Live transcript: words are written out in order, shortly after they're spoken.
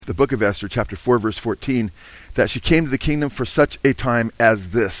the book of Esther, chapter 4, verse 14, that she came to the kingdom for such a time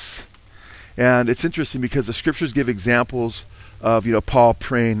as this. And it's interesting because the scriptures give examples of, Paul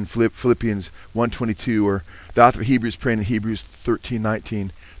praying in Philippians 1:22, or the author of Hebrews praying in Hebrews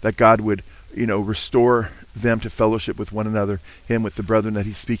 13:19, that God would, restore them to fellowship with one another, him with the brethren that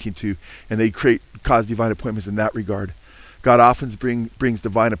he's speaking to, and they cause divine appointments in that regard. God often brings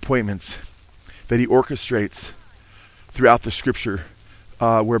divine appointments that he orchestrates throughout the scripture,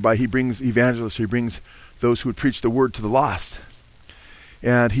 whereby he brings evangelists, he brings those who would preach the word to the lost.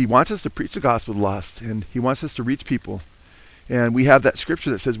 And he wants us to preach the gospel to the lost, and he wants us to reach people. And we have that scripture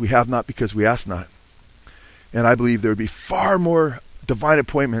that says we have not because we ask not. And I believe there would be far more divine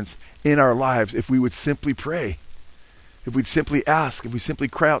appointments in our lives if we would simply pray, if we'd simply ask, if we simply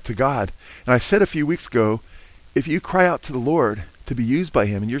cry out to God. And I said a few weeks ago, if you cry out to the Lord to be used by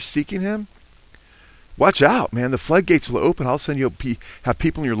him and you're seeking him, watch out, man. The floodgates will open. All of a sudden you'll have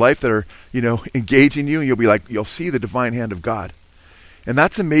people in your life that are, engaging you, and you'll see the divine hand of God. And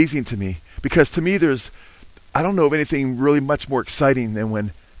that's amazing to me, because to me I don't know of anything really much more exciting than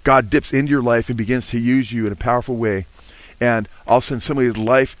when God dips into your life and begins to use you in a powerful way. And all of a sudden somebody's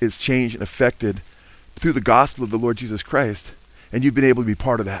life is changed and affected through the gospel of the Lord Jesus Christ. And you've been able to be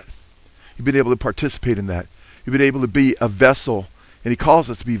part of that. You've been able to participate in that. You've been able to be a vessel. And he calls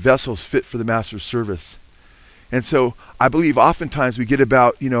us to be vessels fit for the master's service. And so I believe oftentimes we get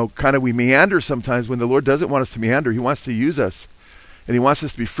about, we meander sometimes when the Lord doesn't want us to meander. He wants to use us. And he wants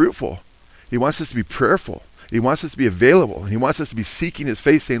us to be fruitful. He wants us to be prayerful. He wants us to be available. And he wants us to be seeking his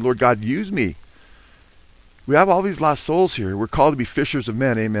face, saying, Lord God, use me. We have all these lost souls here. We're called to be fishers of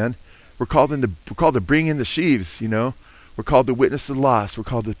men, amen. We're called to bring in the sheaves, We're called to witness to the lost. We're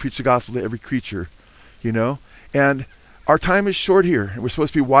called to preach the gospel to every creature, And our time is short here. And we're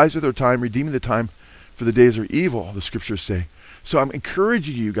supposed to be wise with our time, redeeming the time, for the days are evil, the scriptures say. So I'm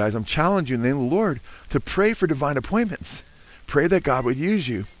encouraging you guys, I'm challenging you in the name of the Lord to pray for divine appointments. Pray that God would use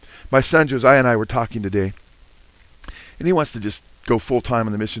you. My son Josiah and I were talking today, and he wants to just go full-time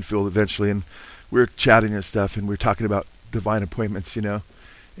in the mission field eventually, and we were chatting and stuff, and we were talking about divine appointments, And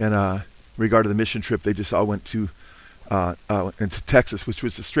in regard to the mission trip, they just all went to into Texas, which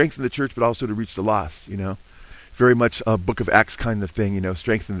was to strengthen the church, but also to reach the lost, Very much a book of Acts kind of thing,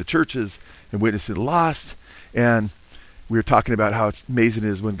 strengthen the churches and witness to the lost. And we were talking about how it's amazing it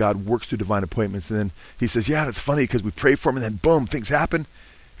is when God works through divine appointments. And then he says, yeah, that's funny because we pray for him and then boom, things happen.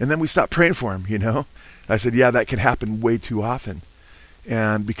 And then we stop praying for him, And I said, yeah, that can happen way too often.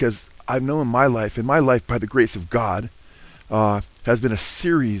 And because I've known in my life by the grace of God, has been a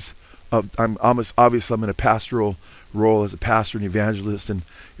series of, I'm in a pastoral role as a pastor and evangelist, and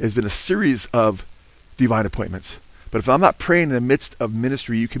it's been a series of divine appointments. But if I'm not praying in the midst of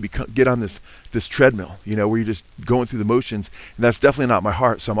ministry, you can get on this treadmill, where you're just going through the motions, and that's definitely not my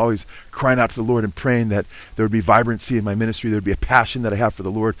heart. So I'm always crying out to the Lord and praying that there would be vibrancy in my ministry, there would be a passion that I have for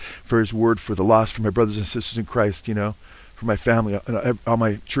the Lord, for his word, for the lost, for my brothers and sisters in Christ, for my family, all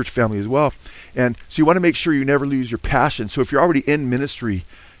my church family as well. And so you want to make sure you never lose your passion. So if you're already in ministry,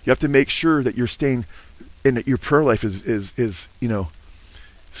 you have to make sure that you're staying, and that your prayer life is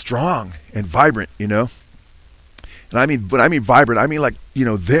strong and vibrant, And when I mean vibrant, I mean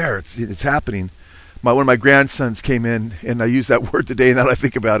there, it's happening. One of my grandsons came in, and I used that word today, and now that I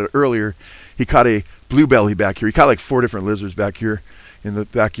think about it earlier, he caught a bluebelly back here. He caught like 4 different lizards back here in the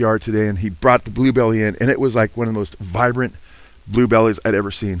backyard today, and he brought the bluebelly in, and it was like one of the most vibrant bluebellies I'd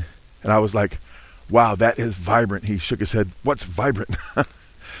ever seen. And I was like, wow, that is vibrant. He shook his head, what's vibrant?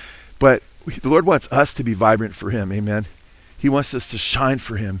 But the Lord wants us to be vibrant for him, amen? He wants us to shine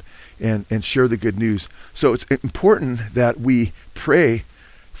for him and share the good news. So it's important that we pray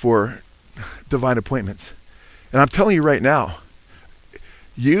for divine appointments. And I'm telling you right now,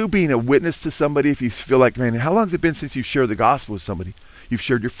 you being a witness to somebody, if you feel like, man, how long has it been since you've shared the gospel with somebody? You've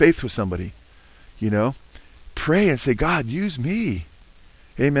shared your faith with somebody, Pray and say, God, use me.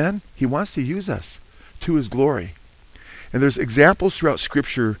 Amen? He wants to use us to his glory. And there's examples throughout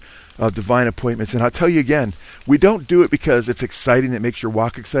Scripture of divine appointments. And I'll tell you again, we don't do it because it's exciting, it makes your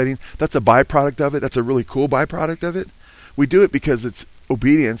walk exciting. That's a byproduct of it. That's a really cool byproduct of it. We do it because it's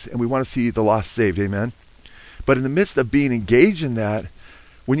obedience, and we want to see the lost saved. Amen? But in the midst of being engaged in that,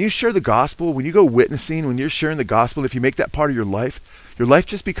 when you share the gospel, when you go witnessing, when you're sharing the gospel, if you make that part of your life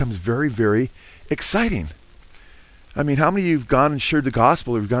just becomes very, very exciting. I mean, how many of you have gone and shared the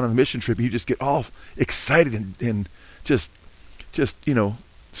gospel, or you've gone on a mission trip, and you just get all excited and just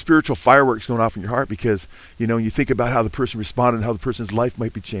spiritual fireworks going off in your heart because, you think about how the person responded and how the person's life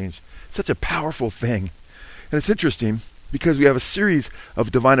might be changed. It's such a powerful thing. And it's interesting because we have a series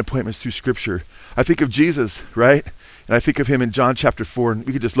of divine appointments through Scripture. I think of Jesus, right? And I think of him in John chapter 4, and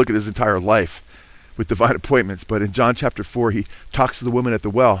we could just look at his entire life with divine appointments. But in John chapter 4, he talks to the woman at the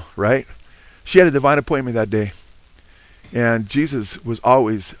well, right? She had a divine appointment that day. And Jesus was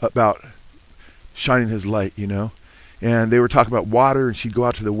always about shining his light, And they were talking about water, and she'd go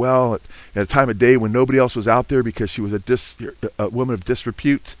out to the well at a time of day when nobody else was out there because she was a woman of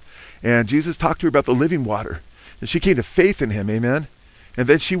disrepute. And Jesus talked to her about the living water. And she came to faith in him, amen? And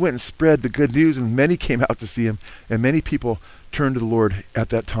then she went and spread the good news, and many came out to see him, and many people turned to the Lord at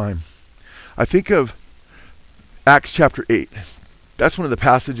that time. I think of Acts chapter 8. That's one of the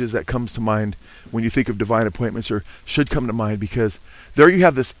passages that comes to mind when you think of divine appointments, or should come to mind, because there you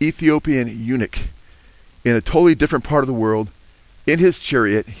have this Ethiopian eunuch in a totally different part of the world, in his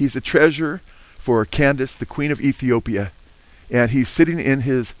chariot. He's a treasurer for Candace, the queen of Ethiopia, and he's sitting in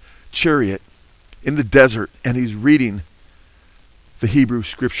his chariot in the desert, and he's reading the Hebrew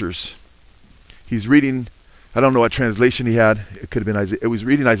scriptures. He's reading, I don't know what translation he had. It could have been Isaiah. It was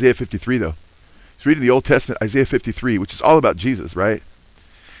reading Isaiah 53, though. He's reading the Old Testament, Isaiah 53, which is all about Jesus, right?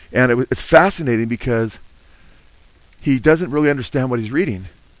 And it's fascinating because he doesn't really understand what he's reading.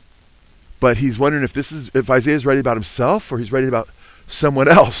 But he's wondering if Isaiah's writing about himself or he's writing about someone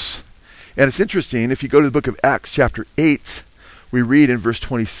else. And it's interesting, if you go to the book of Acts chapter 8, we read in verse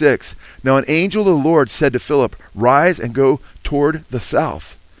 26, "Now an angel of the Lord said to Philip, 'Rise and go toward the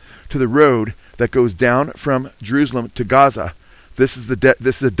south, to the road that goes down from Jerusalem to Gaza.'" This is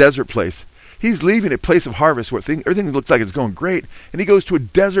a desert place. He's leaving a place of harvest where everything looks like it's going great, and he goes to a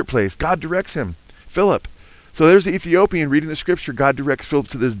desert place. God directs him, Philip. So there's the Ethiopian reading the scripture. God directs Philip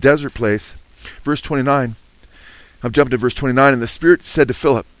to this desert place. Verse 29. I'm jumping to verse 29. "And the Spirit said to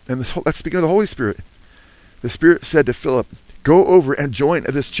Philip," and that's speaking of the Holy Spirit. "The Spirit said to Philip, 'Go over and join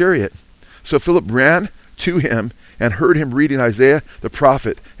this chariot.' So Philip ran to him and heard him reading Isaiah the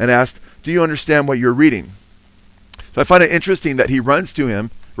prophet and asked, 'Do you understand what you're reading?'" So I find it interesting that he runs to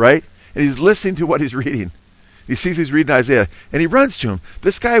him, right? And he's listening to what he's reading. He sees he's reading Isaiah, and he runs to him.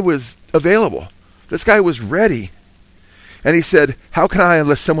 This guy was available. This guy was ready. And he said, "How can I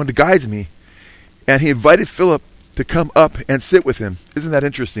unless someone guides me?" And he invited Philip to come up and sit with him. Isn't that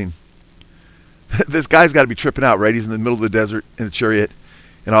interesting? This guy's got to be tripping out, right? He's in the middle of the desert in a chariot.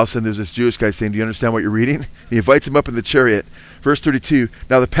 And all of a sudden there's this Jewish guy saying, "Do you understand what you're reading?" He invites him up in the chariot. Verse 32,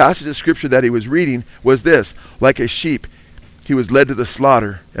 "Now the passage of scripture that he was reading was this: 'Like a sheep he was led to the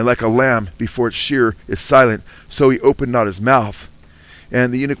slaughter, and like a lamb before its shearer is silent, so he opened not his mouth.'"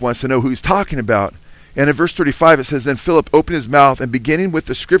 And the eunuch wants to know who he's talking about. And in verse 35 it says, "Then Philip opened his mouth, and beginning with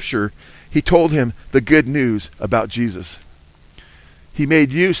the scripture, he told him the good news about Jesus." He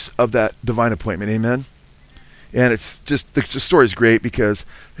made use of that divine appointment, amen? And it's just, the story's great because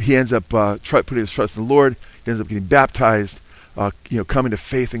he ends up putting his trust in the Lord. He ends up getting baptized, coming to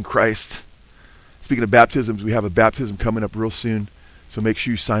faith in Christ. Speaking of baptisms, we have a baptism coming up real soon. So make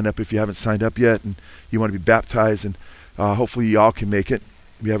sure you sign up if you haven't signed up yet and you want to be baptized. And hopefully you all can make it.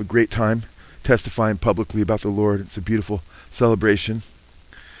 We have a great time testifying publicly about the Lord. It's a beautiful celebration.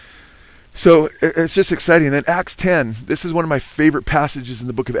 So it's just exciting. And then Acts 10, this is one of my favorite passages in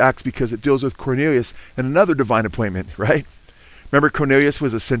the book of Acts because it deals with Cornelius and another divine appointment, right? Remember, Cornelius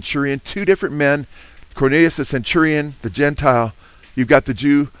was a centurion, two different men. Cornelius, the centurion, the Gentile. You've got the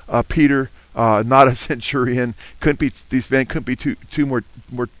Jew, Peter, not a centurion. These men couldn't be two more.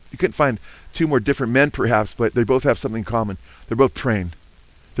 You couldn't find two more different men, perhaps, but they both have something in common. They're both praying.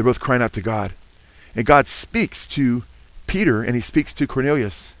 They're both crying out to God, and God speaks to Peter and he speaks to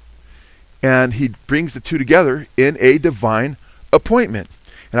Cornelius, and he brings the two together in a divine appointment.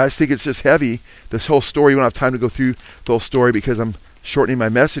 And I just think it's just heavy. This whole story. We don't have time to go through the whole story because I'm shortening my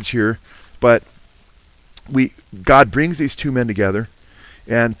message here, but God brings these two men together.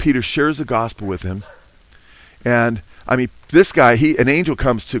 And Peter shares the gospel with him. And, this guy, an angel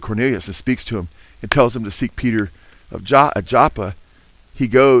comes to Cornelius and speaks to him and tells him to seek Peter at Joppa. He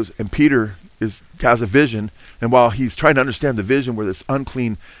goes, and Peter has a vision. And while he's trying to understand the vision where this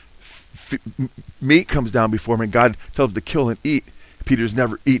unclean meat comes down before him and God tells him to kill and eat, Peter's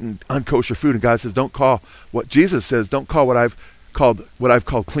never eaten unkosher food. And God says, Jesus says, don't call what I've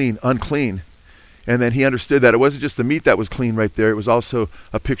called clean, unclean. And then he understood that it wasn't just the meat that was clean right there. It was also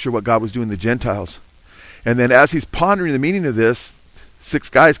a picture of what God was doing to the Gentiles. And then as he's pondering the meaning of this, 6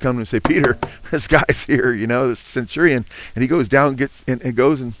 guys come to him and say, "Peter, this guy's here, this centurion." And he goes down and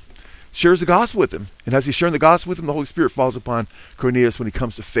goes and shares the gospel with him. And as he's sharing the gospel with him, the Holy Spirit falls upon Cornelius when he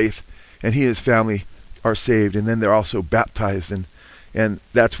comes to faith. And he and his family are saved. And then they're also baptized. And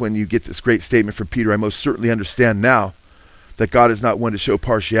that's when you get this great statement from Peter: "I most certainly understand now that God is not one to show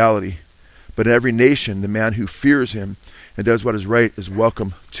partiality, but in every nation the man who fears him and does what is right is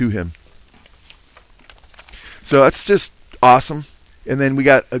welcome to him. So that's just awesome. And then we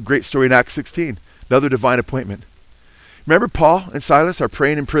got a great story in Acts 16, another divine appointment. Remember Paul and Silas are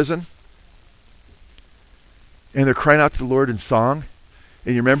praying in prison? And they're crying out to the Lord in song.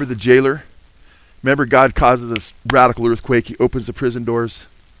 And you remember the jailer? Remember God causes this radical earthquake. He opens the prison doors.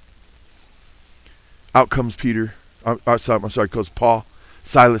 Out comes goes Paul,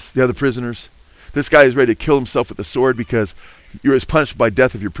 Silas, the other prisoners. This guy is ready to kill himself with the sword because you're as punished by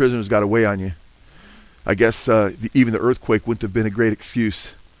death if your prisoners got away on you. I guess even the earthquake wouldn't have been a great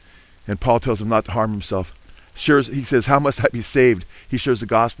excuse. And Paul tells him not to harm himself. He says, how must I be saved? He shares the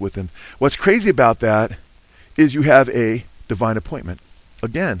gospel with him. What's crazy about that is you have a divine appointment.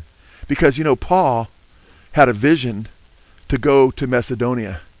 Again, because, Paul had a vision to go to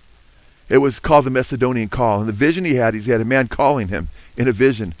Macedonia. It was called the Macedonian call. And the vision he had a man calling him in a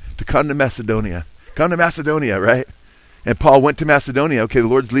vision to come to Macedonia. Come to Macedonia, right? And Paul went to Macedonia. Okay, the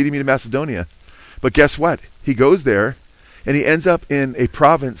Lord's leading me to Macedonia. But guess what? He goes there, and he ends up in a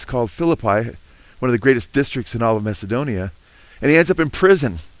province called Philippi, one of the greatest districts in all of Macedonia, and he ends up in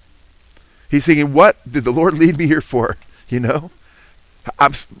prison. He's thinking, what did the Lord lead me here for?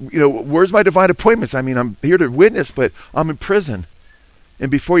 Where's my divine appointments? I mean, I'm here to witness, but I'm in prison.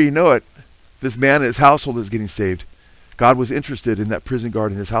 And before you know it, this man and his household is getting saved. God was interested in that prison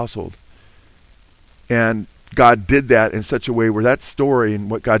guard in his household. And God did that in such a way where that story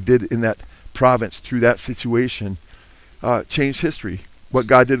and what God did in that province through that situation changed history. What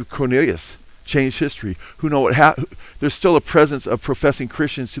God did with Cornelius changed history. There's still a presence of professing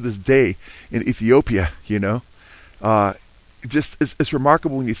Christians to this day in Ethiopia, It's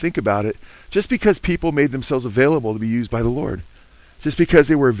remarkable when you think about it. Just because people made themselves available to be used by the Lord. Just because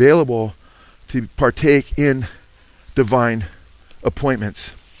they were available to partake in divine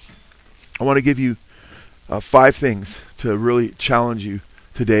appointments. I want to give you 5 things to really challenge you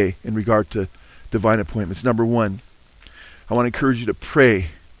today in regard to divine appointments. Number 1, I want to encourage you to pray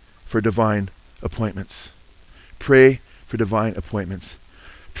for divine appointments. Pray for divine appointments.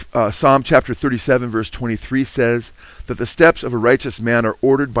 Psalm chapter 37 verse 23 says that the steps of a righteous man are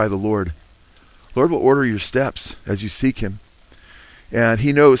ordered by the Lord. The Lord will order your steps as you seek him. And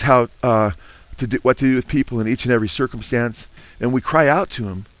he knows how what to do with people in each and every circumstance. And we cry out to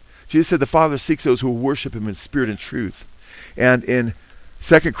him. Jesus said the Father seeks those who will worship him in spirit and truth. And in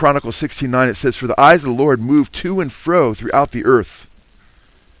 2 Chronicles 16:9 it says, for the eyes of the Lord move to and fro throughout the earth,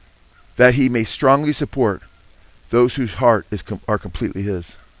 that he may strongly support those whose heart are completely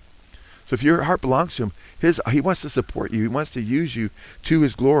his. So if your heart belongs to him, he wants to support you. He wants to use you to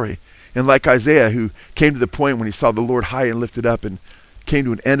his glory. And like Isaiah, who came to the point when he saw the Lord high and lifted up and came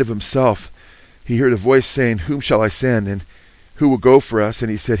to an end of himself, he heard a voice saying, whom shall I send, and who will go for us?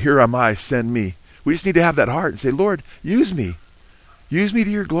 And he said, here am I, send me. We just need to have that heart and say, Lord, use me. Use me to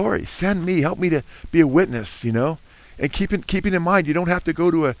your glory. Send me. Help me to be a witness, And keeping in mind, you don't have to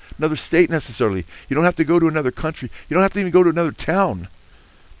go to another state necessarily. You don't have to go to another country. You don't have to even go to another town.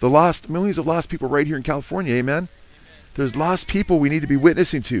 Millions of lost people right here in California, amen? There's lost people we need to be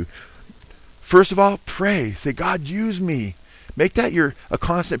witnessing to. First of all, pray. Say, God, use me. Make that a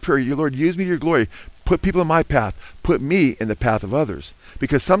constant prayer. Your Lord, use me to your glory. Put people in my path. Put me in the path of others.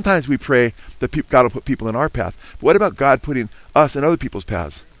 Because sometimes we pray that God will put people in our path. But what about God putting us in other people's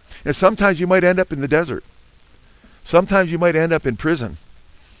paths? And sometimes you might end up in the desert. Sometimes you might end up in prison.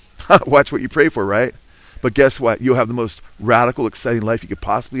 Watch what you pray for, right? But guess what? You'll have the most radical, exciting life you could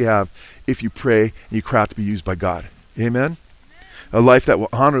possibly have if you pray and you cry out to be used by God. Amen? A life that will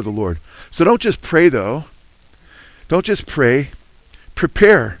honor the Lord. So don't just pray, though. Don't just pray.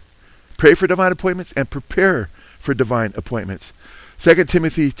 Prepare. Pray for divine appointments and prepare for divine appointments. 2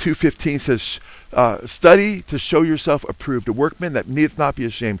 Timothy 2:15 says, study to show yourself approved, a workman that needeth not be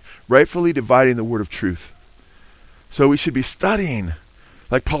ashamed, rightfully dividing the word of truth. So we should be studying,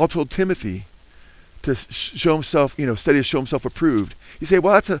 like Paul told Timothy, to show himself, study to show himself approved. You say,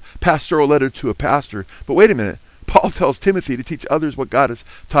 well, that's a pastoral letter to a pastor. But wait a minute. Paul tells Timothy to teach others what God has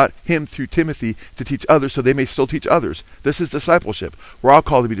taught him through Timothy to teach others so they may still teach others. This is discipleship. We're all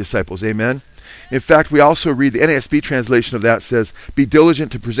called to be disciples. Amen? In fact, we also read the NASB translation of that says, be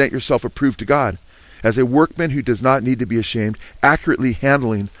diligent to present yourself approved to God as a workman who does not need to be ashamed, accurately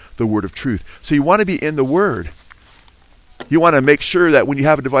handling the word of truth. So you want to be in the word. You want to make sure that when you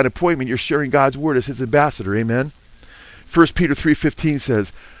have a divine appointment, you're sharing God's word as his ambassador. Amen? 1 Peter 3:15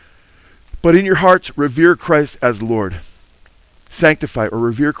 says, but in your hearts revere Christ as Lord. Sanctify or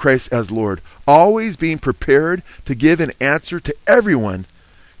revere Christ as Lord, always being prepared to give an answer to everyone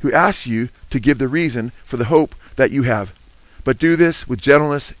who asks you to give the reason for the hope that you have. But do this with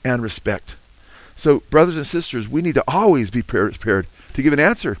gentleness and respect. So, brothers and sisters, we need to always be prepared to give an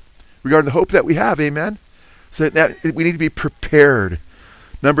answer regarding the hope that we have. Amen? So that we need to be prepared.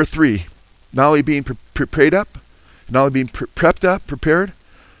 Number 3, not only being prayed up, not only being prepped up, prepared,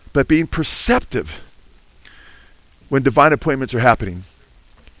 but being perceptive when divine appointments are happening.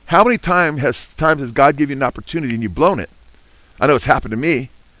 How many times has God given you an opportunity and you've blown it? I know it's happened to me.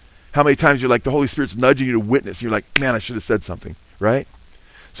 How many times you're like, the Holy Spirit's nudging you to witness, and you're like, man, I should have said something, right?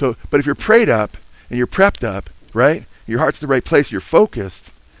 So, but if you're prayed up and you're prepped up, right? Your heart's in the right place, you're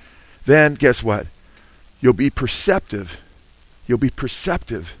focused, then guess what? You'll be perceptive. You'll be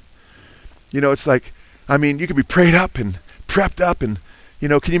perceptive. You know, it's like, I mean, you can be prayed up and prepped up and, you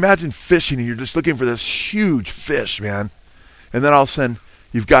know, can you imagine fishing and you're just looking for this huge fish, man? And then all of a sudden,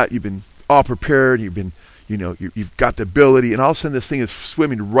 you've been all prepared, you've got the ability, and all of a sudden this thing is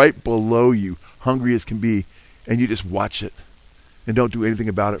swimming right below you, hungry as can be, and you just watch it and don't do anything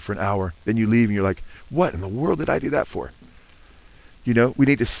about it for an hour. Then you leave and you're like, what in the world did I do that for? You know, we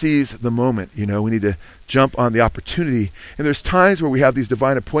need to seize the moment. You know, we need to jump on the opportunity. And there's times where we have these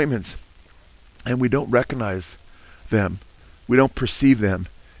divine appointments and we don't recognize them. We don't perceive them.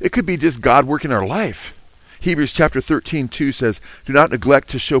 It could be just God working our life. Hebrews chapter 13:2 says, do not neglect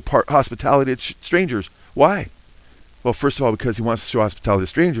to show hospitality to strangers. Why? Well, first of all, because he wants to show hospitality to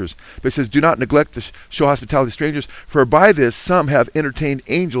strangers. But he says, do not neglect to show hospitality to strangers, for by this some have entertained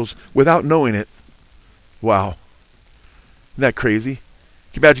angels without knowing it. Wow. Isn't that crazy?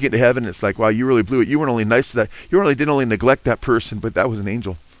 Can you imagine getting to heaven and it's like, wow, you really blew it. You weren't only nice to that. You didn't only neglect that person, but that was an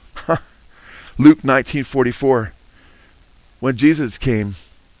angel. Luke 19:44. When Jesus came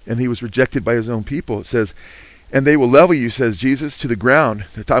and he was rejected by his own people, it says, and they will level you, says Jesus, to the ground.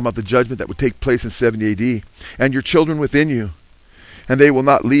 They're talking about the judgment that would take place in 70 AD. And your children within you. And they will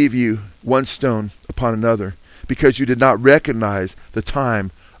not leave you one stone upon another, because you did not recognize the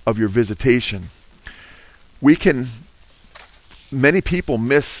time of your visitation. Many people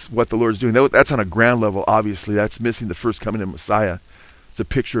miss what the Lord's doing. That's on a ground level, obviously. That's missing the first coming of Messiah. It's a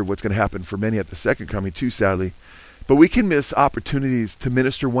picture of what's going to happen for many at the second coming too, sadly. But we can miss opportunities to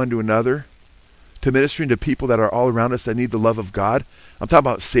minister one to another, to ministering to people that are all around us that need the love of God. I'm talking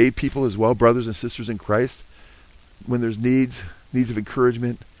about saved people as well, brothers and sisters in Christ. When there's needs of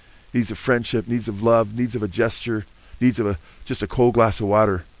encouragement, needs of friendship, needs of love, needs of a gesture, needs of just a cold glass of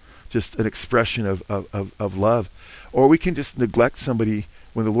water, just an expression of love. Or we can just neglect somebody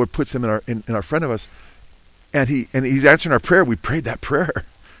when the Lord puts them in our front of us, and he's answering our prayer. We prayed that prayer,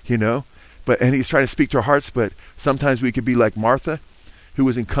 you know. And he's trying to speak to our hearts, but sometimes we could be like Martha, who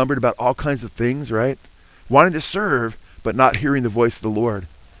was encumbered about all kinds of things, right? Wanting to serve, but not hearing the voice of the Lord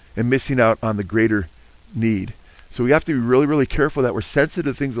and missing out on the greater need. So we have to be really, really careful that we're sensitive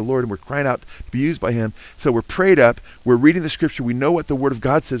to the things of the Lord and we're crying out to be used by him. So we're prayed up, we're reading the scripture, we know what the word of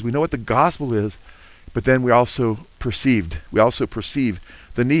God says, we know what the gospel is, but then we also perceive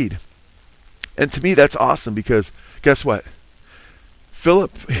the need. And to me, that's awesome because guess what?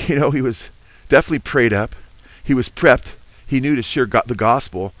 Philip, he was definitely prayed up. He was prepped. He knew to share the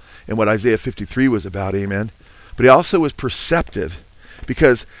gospel and what Isaiah 53 was about, amen. But he also was perceptive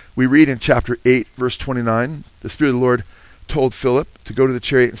because we read in chapter 8, verse 29, the Spirit of the Lord told Philip to go to the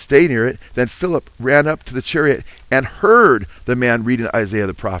chariot and stay near it. Then Philip ran up to the chariot and heard the man reading Isaiah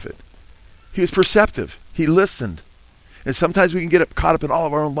the prophet. He was perceptive. He listened. And sometimes we can get caught up in all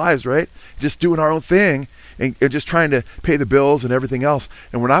of our own lives, right? Just doing our own thing and just trying to pay the bills and everything else.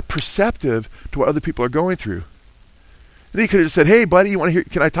 And we're not perceptive to what other people are going through. And he could have just said, hey, buddy,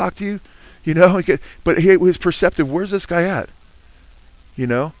 can I talk to you? But he was perceptive. Where's this guy at?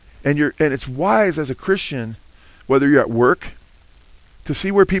 And it's wise as a Christian, whether you're at work, to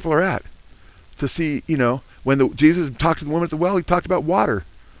see where people are at. To see, when Jesus talked to the woman at the well, he talked about water,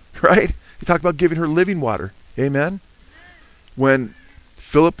 right? He talked about giving her living water. Amen? When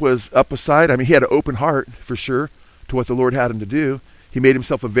Philip was up beside, he had an open heart for sure to what the Lord had him to do. He made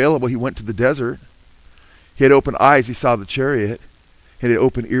himself available. He went to the desert. He had open eyes. He saw the chariot. He had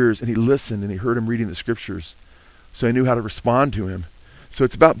open ears, and he listened, and he heard him reading the scriptures. So he knew how to respond to him. So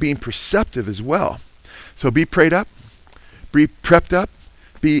it's about being perceptive as well. So be prayed up, be prepped up,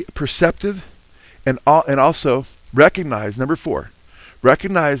 be perceptive, and also recognize, number 4,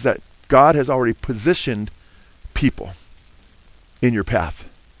 recognize that God has already positioned people in your path.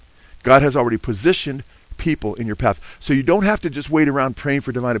 God has already positioned people in your path. So you don't have to just wait around praying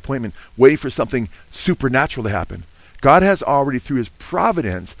for divine appointment, waiting for something supernatural to happen. God has already, through his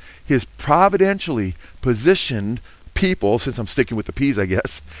providence, his providentially positioned people, since I'm sticking with the P's, I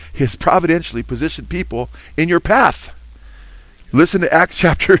guess, his providentially positioned people in your path. Listen to Acts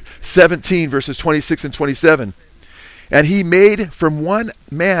chapter 17, verses 26 and 27. And he made from one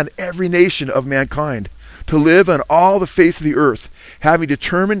man every nation of mankind to live on all the face of the earth, having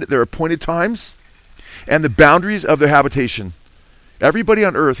determined their appointed times and the boundaries of their habitation. Everybody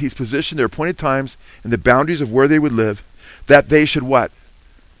on earth, he's positioned their appointed times and the boundaries of where they would live, that they should what?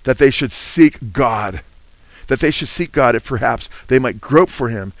 That they should seek God. That they should seek God if perhaps they might grope for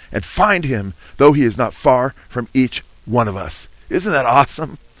him and find him, though he is not far from each one of us. Isn't that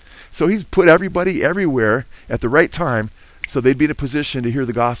awesome? So he's put everybody everywhere at the right time so they'd be in a position to hear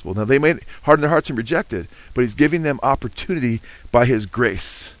the gospel. Now they may harden their hearts and reject it, but he's giving them opportunity by his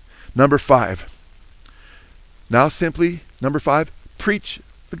grace. Number 5. Now simply, number 5, preach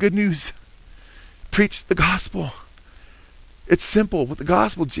the good news. Preach the gospel. It's simple. With the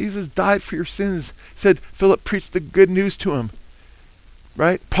gospel, Jesus died for your sins. Said Philip preached the good news to him.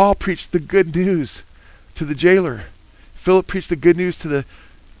 Right? Paul preached the good news to the jailer. Philip preached the good news to the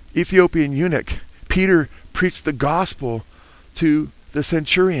Ethiopian eunuch. Peter preached the gospel to the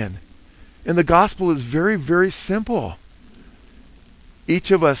centurion. And the gospel is very, very simple.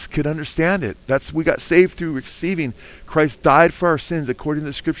 Each of us could understand it. We got saved through receiving Christ died for our sins according to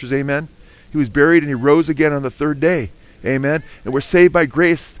the scriptures. Amen. He was buried and he rose again on the third day. Amen. And we're saved by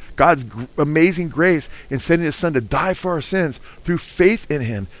grace, God's amazing grace in sending his son to die for our sins through faith in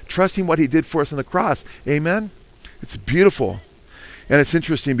him, trusting what he did for us on the cross. Amen. It's beautiful. And it's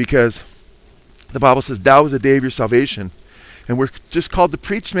interesting because the Bible says, "Now is the day of your salvation." And we're just called to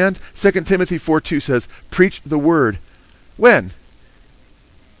preach, man. 2 Timothy 4:2 says, preach the word. When?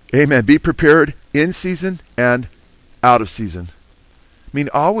 Amen. Be prepared in season and out of season. I mean,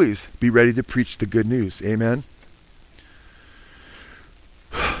 always be ready to preach the good news. Amen.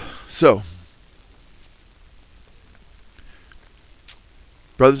 So,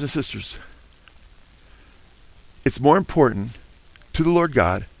 brothers and sisters, it's more important to the Lord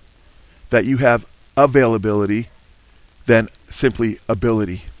God that you have availability than simply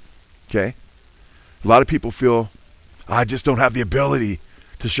ability. Okay? A lot of people feel, I just don't have the ability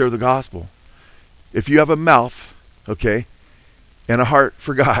to share the gospel. If you have a mouth, okay, and a heart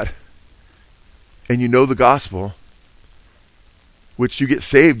for God, and you know the gospel, which you get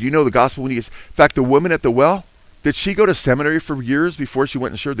saved, you know the gospel when you get. In fact, the woman at the well, did she go to seminary for years before she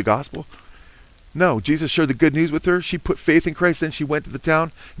went and shared the gospel? No, Jesus shared the good news with her. She put faith in Christ, then she went to the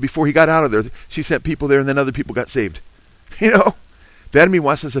town. Before he got out of there, she sent people there, and then other people got saved. You know, the enemy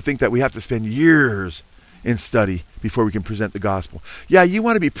wants us to think that we have to spend years in study before we can present the gospel. Yeah, you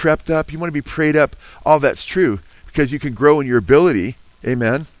want to be prepped up, you want to be prayed up, all that's true, because you can grow in your ability,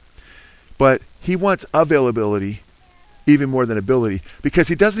 amen. But he wants availability even more than ability, because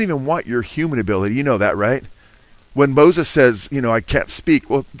he doesn't even want your human ability. You know that, right? When Moses says, I can't speak,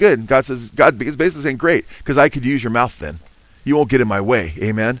 well, good. God is basically saying, great, because I could use your mouth then. You won't get in my way,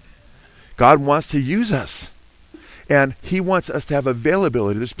 amen. God wants to use us. And he wants us to have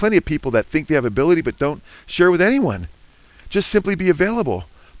availability. There's plenty of people that think they have ability but don't share with anyone. Just simply be available.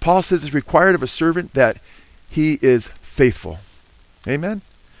 Paul says it's required of a servant that he is faithful. Amen?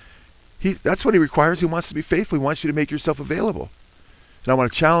 That's what he requires. He wants to be faithful. He wants you to make yourself available. And I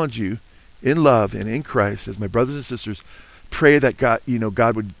want to challenge you in love and in Christ, as my brothers and sisters, pray that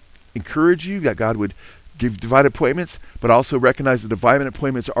God would encourage you, that God would give divine appointments, but also recognize the divine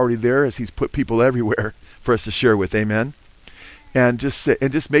appointments are already there as he's put people everywhere for us to share with. Amen. And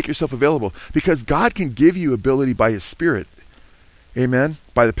just make yourself available, because God can give you ability by his Spirit. Amen.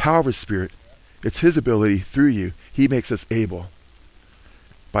 By the power of his Spirit. It's his ability through you. He makes us able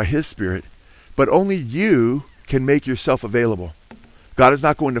by his Spirit. But only you can make yourself available. God is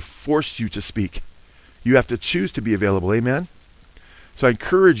not going to force you to speak. You have to choose to be available. Amen. So I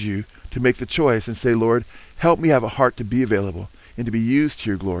encourage you to make the choice and say, Lord, help me have a heart to be available and to be used to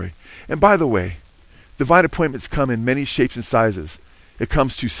your glory. And by the way, divine appointments come in many shapes and sizes. It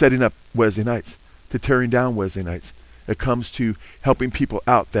comes to setting up Wednesday nights, to tearing down Wednesday nights. It comes to helping people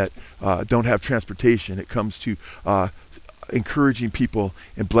out that don't have transportation. It comes to encouraging people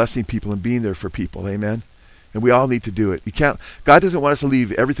and blessing people and being there for people. Amen. And we all need to do it. God doesn't want us to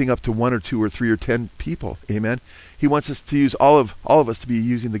leave everything up to 1 or 2 or 3 or 10 people. Amen. He wants us to use all of us to be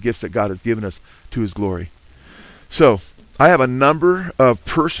using the gifts that God has given us to his glory. So I have a number of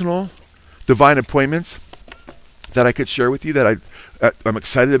personal divine appointments that I could share with you that I'm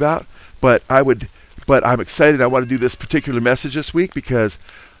excited about. But I'm excited. I want to do this particular message this week because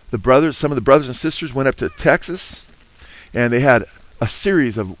some of the brothers and sisters went up to Texas, and they had a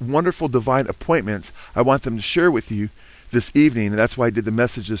series of wonderful divine appointments I want them to share with you this evening. And that's why I did the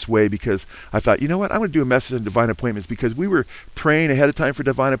message this way, because I thought, you know what, I'm going to do a message on divine appointments, because we were praying ahead of time for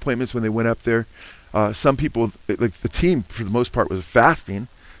divine appointments when they went up there. Some people, like the team for the most part, was fasting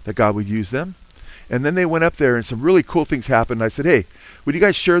that God would use them. And then they went up there and some really cool things happened. I said, hey, would you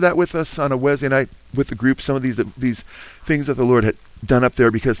guys share that with us on a Wednesday night with the group, some of these things that the Lord had done up there,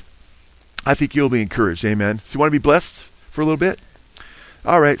 because I think you'll be encouraged. Amen. So you want to be blessed for a little bit?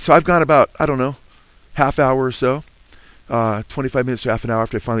 All right. So I've gone about, I don't know, half hour or so, 25 minutes to half an hour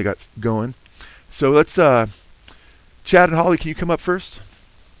after I finally got going. So let's, Chad and Holly, can you come up first?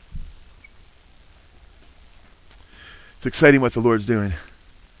 It's exciting what the Lord's doing.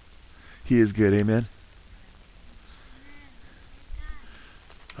 He is good. Amen.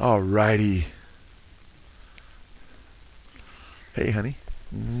 All righty. Hey, honey.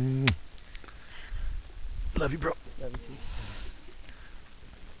 Love you, bro. Love you too.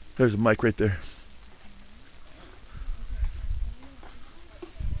 There's a mic right there.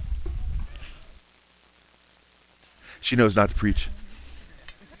 She knows not to preach.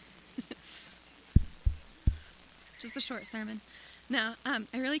 Just a short sermon. No, I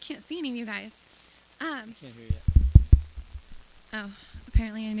really can't see any of you guys. Can't hear you. Oh,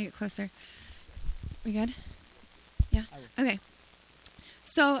 apparently I need to get closer. We good? Yeah? Okay.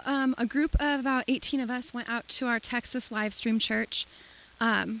 So a group of about 18 of us went out to our Texas live stream church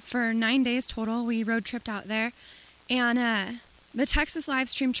for 9 days total. We road tripped out there. And the Texas live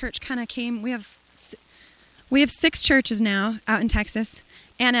stream church kind of came. We have 6 churches now out in Texas.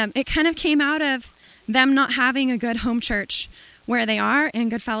 And it kind of came out of them not having a good home church where they are and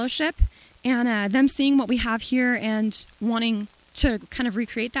good fellowship, and them seeing what we have here and wanting to kind of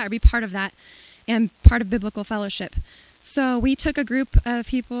recreate that or be part of that and part of biblical fellowship. So we took a group of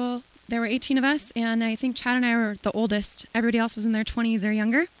people. There were 18 of us, and I think Chad and I were the oldest. Everybody else was in their 20s or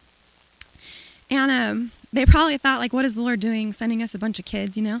younger. And they probably thought, like, what is the Lord doing, sending us a bunch of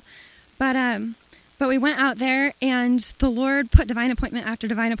kids, you know? But we went out there, and the Lord put divine appointment after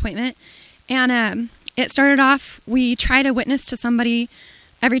divine appointment. And it started off, we try to witness to somebody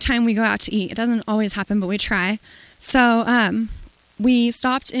every time we go out to eat. It doesn't always happen, but we try. So we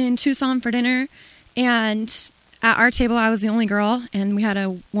stopped in Tucson for dinner, and at our table I was the only girl, and we had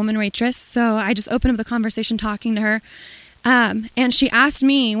a woman waitress. So I just opened up the conversation talking to her. And she asked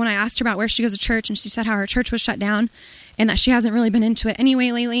me, when I asked her about where she goes to church, and she said how her church was shut down and that she hasn't really been into it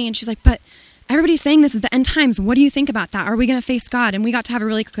anyway lately. And she's like, but everybody's saying this is the end times. What do you think about that? Are we going to face God? And we got to have a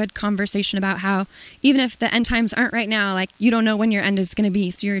really good conversation about how even if the end times aren't right now, like, you don't know when your end is going to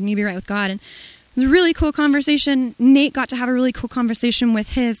be, so you need to be right with God. And it was a really cool conversation. Nate got to have a really cool conversation with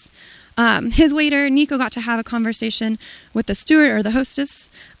his waiter. Nico got to have a conversation with the steward or the hostess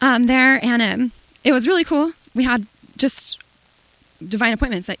there. And it was really cool. We had just divine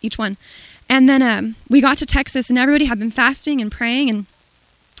appointments at each one. And then we got to Texas, and everybody had been fasting and praying,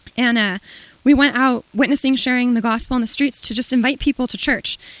 and we went out witnessing, sharing the gospel on the streets to just invite people to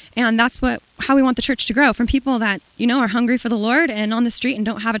church. And that's how we want the church to grow, from people that, you know, are hungry for the Lord and on the street and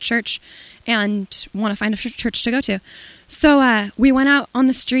don't have a church and want to find a church to go to. So we went out on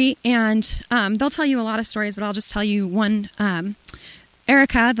the street, and they'll tell you a lot of stories, but I'll just tell you one.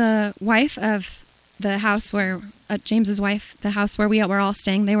 Erica, the wife of the house where, James's wife, the house where we were all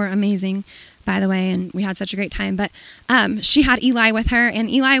staying, they were amazing, by the way, and we had such a great time. But she had Eli with her, and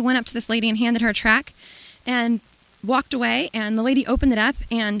Eli went up to this lady and handed her a tract and walked away, and the lady opened it up,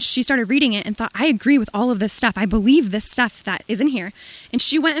 and she started reading it and thought, I agree with all of this stuff. I believe this stuff that is in here. And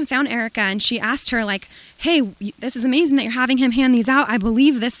she went and found Erica, and she asked her, like, hey, this is amazing that you're having him hand these out. I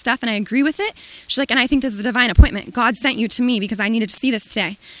believe this stuff, and I agree with it. She's like, and I think this is a divine appointment. God sent you to me because I needed to see this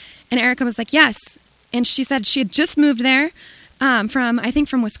today. And Erica was like, yes. And she said she had just moved there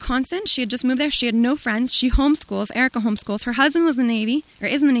from Wisconsin. She had just moved there. She had no friends. She homeschools. Erica homeschools. Her husband was in the Navy, or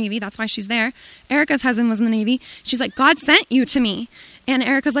is in the Navy. That's why she's there. Erica's husband was in the Navy. She's like, God sent you to me. And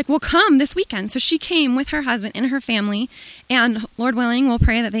Erica's like, well, come this weekend. So she came with her husband and her family. And Lord willing, we'll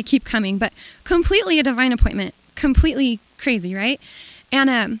pray that they keep coming. But completely a divine appointment. Completely crazy, right?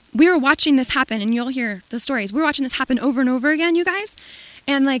 And we were watching this happen, and you'll hear the stories. We were watching this happen over and over again, you guys.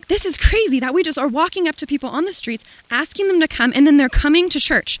 And like, this is crazy that we just are walking up to people on the streets, asking them to come, and then they're coming to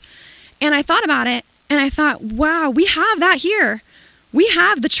church. And I thought about it, and I thought, wow, we have that here. We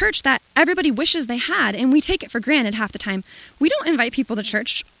have the church that everybody wishes they had, and we take it for granted half the time. We don't invite people to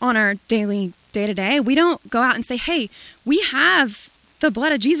church on our daily day-to-day. We don't go out and say, hey, we have the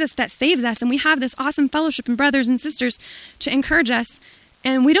blood of Jesus that saves us, and we have this awesome fellowship and brothers and sisters to encourage us.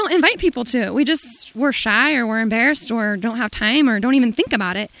 And we don't invite people to it. We're shy, or we're embarrassed, or don't have time, or don't even think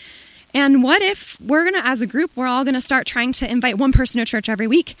about it. And what if we're going to, as a group, we're all going to start trying to invite one person to church every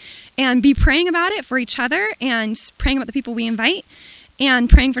week and be praying about it for each other and praying about the people we invite and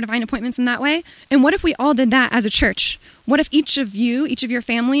praying for divine appointments in that way? And what if we all did that as a church? What if each of your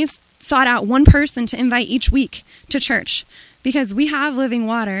families sought out one person to invite each week to church? Because we have living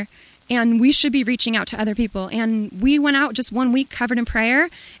water, and we should be reaching out to other people. And we went out just 1 week covered in prayer,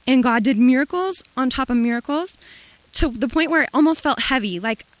 and God did miracles on top of miracles to the point where it almost felt heavy.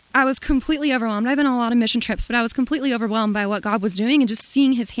 Like I was completely overwhelmed. I've been on a lot of mission trips, but I was completely overwhelmed by what God was doing and just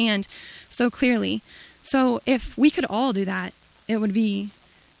seeing his hand so clearly. So if we could all do that, it would be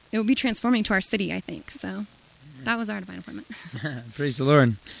transforming to our city, I think. So that was our divine appointment. Praise the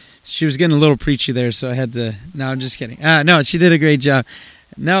Lord. She was getting a little preachy there, so I had to... No, I'm just kidding. No, she did a great job.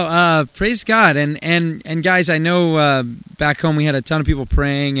 No, praise God. And guys, I know back home we had a ton of people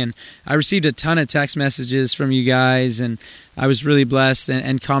praying, and I received a ton of text messages from you guys, and I was really blessed,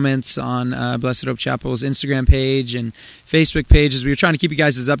 and comments on Blessed Hope Chapel's Instagram page and Facebook page as we were trying to keep you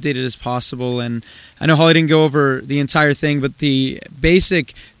guys as updated as possible. And I know Holly didn't go over the entire thing, but the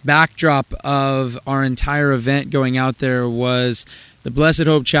basic backdrop of our entire event going out there was the Blessed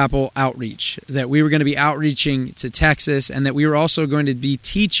Hope Chapel outreach, that we were going to be outreaching to Texas, and that we were also going to be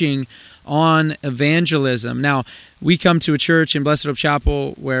teaching on evangelism. Now, we come to a church in Blessed Hope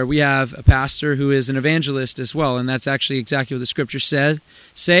Chapel where we have a pastor who is an evangelist as well, and that's actually exactly what the scriptures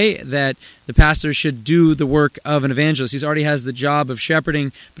say, that the pastor should do the work of an evangelist. He already has the job of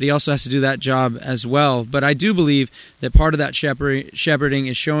shepherding, but he also has to do that job as well. But I do believe that part of that shepherding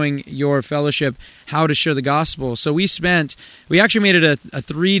is showing your fellowship how to share the gospel. So we actually made it a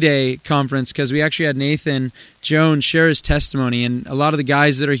 3-day conference because we actually had Nathan Jones share his testimony, and a lot of the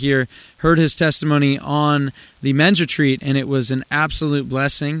guys that are here heard his testimony on the men's retreat, and it was an absolute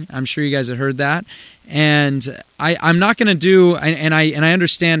blessing. I'm sure you guys have heard that. And I'm not going to do, and I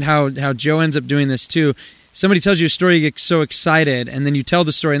understand how Joe ends up doing this too. Somebody tells you a story, you get so excited, and then you tell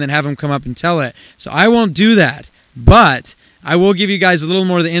the story and then have them come up and tell it. So I won't do that, but I will give you guys a little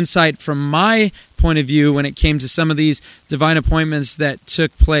more of the insight from my point of view when it came to some of these divine appointments that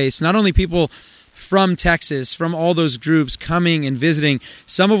took place. Not only people from Texas, from all those groups coming and visiting,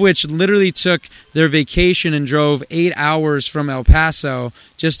 some of which literally took their vacation and drove 8 hours from El Paso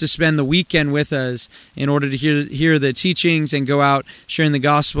just to spend the weekend with us in order to hear the teachings and go out sharing the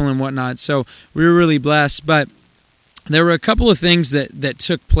gospel and whatnot. So we were really blessed. But there were a couple of things that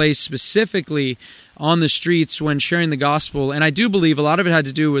took place specifically on the streets when sharing the gospel, and I do believe a lot of it had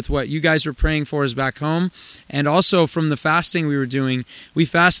to do with what you guys were praying for us back home, and also from the fasting we were doing. We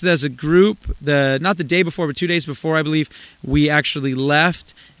fasted as a group, not the day before, but 2 days before, I believe, we actually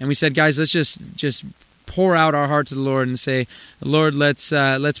left, and we said, guys, let's just pour out our heart to the Lord and say, Lord, let's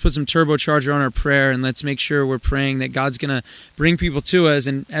put some turbocharger on our prayer, and let's make sure we're praying that God's going to bring people to us.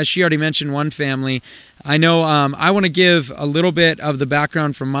 And as she already mentioned, one family, I know I want to give a little bit of the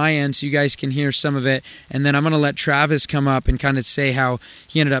background from my end so you guys can hear some of it, and then I'm going to let Travis come up and kind of say how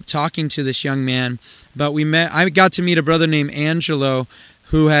he ended up talking to this young man. But I got to meet a brother named Angelo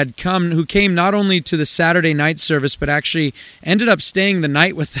who came not only to the Saturday night service, but actually ended up staying the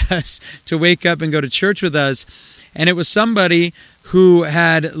night with us to wake up and go to church with us. And it was somebody who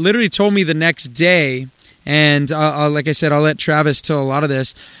had literally told me the next day, and like I said, I'll let Travis tell a lot of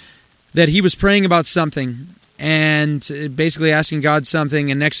this, that he was praying about something and basically asking God something,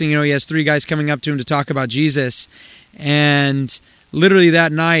 and next thing you know, he has 3 guys coming up to him to talk about Jesus. And literally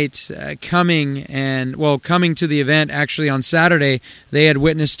that night, coming to the event actually on Saturday, they had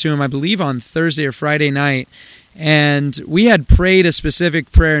witnessed to him, I believe, on Thursday or Friday night. And we had prayed a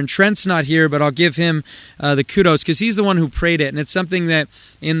specific prayer, and Trent's not here, but I'll give him the kudos because he's the one who prayed it. And it's something that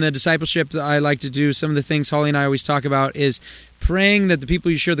in the discipleship that I like to do, some of the things Holly and I always talk about is praying that the people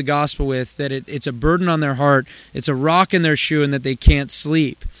you share the gospel with, that it's a burden on their heart, it's a rock in their shoe, and that they can't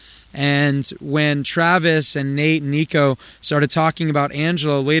sleep. And when Travis and Nate and Nico started talking about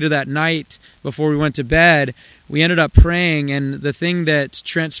Angelo later that night before we went to bed, we ended up praying, and the thing that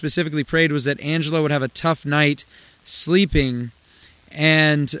Trent specifically prayed was that Angelo would have a tough night sleeping.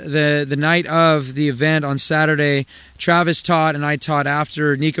 And the night of the event on Saturday, Travis taught and I taught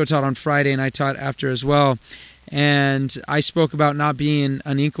after, Nico taught on Friday and I taught after as well. And I spoke about not being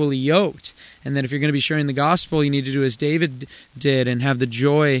unequally yoked, and that if you're going to be sharing the gospel, you need to do as David did and have the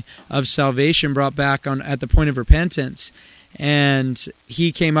joy of salvation brought back at the point of repentance. And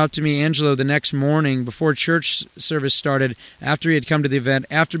he came up to me, Angelo, the next morning before church service started, after he had come to the event,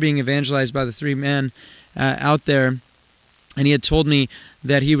 after being evangelized by the 3 men out there, and he had told me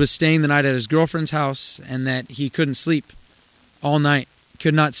that he was staying the night at his girlfriend's house and that he couldn't sleep all night,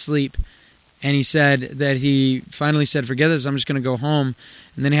 could not sleep. And he said that he finally said, forget this, I'm just going to go home.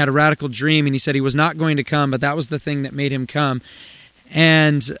 And then he had a radical dream, and he said he was not going to come, but that was the thing that made him come.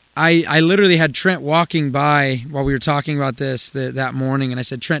 And I literally had Trent walking by while we were talking about this that morning, and I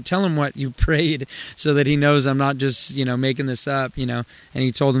said, Trent, tell him what you prayed so that he knows I'm not just, making this up, And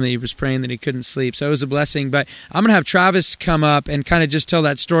he told him that he was praying that he couldn't sleep. So it was a blessing. But I'm going to have Travis come up and kind of just tell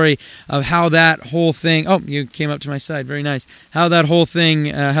that story of how that whole thing, oh, you came up to my side. Very nice. How that whole thing,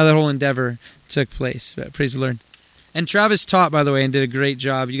 how that whole endeavor took place. But praise the Lord. And Travis taught, by the way, and did a great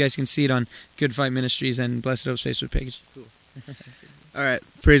job. You guys can see it on Good Fight Ministries and Blessed Hope's Facebook page. Cool. All right.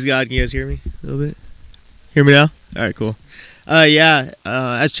 Praise God. Can you guys hear me a little bit? Hear me now? All right, cool.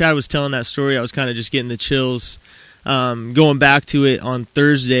 As Chad was telling that story, I was kind of just getting the chills. Going back to it on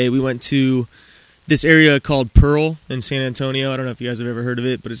Thursday, we went to this area called Pearl in San Antonio. I don't know if you guys have ever heard of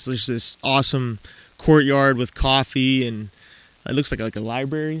it, but it's just this awesome courtyard with coffee, and it looks like a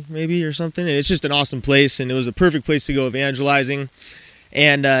library maybe or something. And it's just an awesome place, and it was a perfect place to go evangelizing.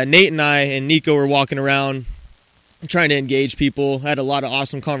 And Nate and I and Nico were walking around trying to engage people, had a lot of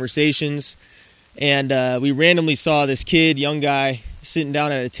awesome conversations, and we randomly saw this kid, young guy, sitting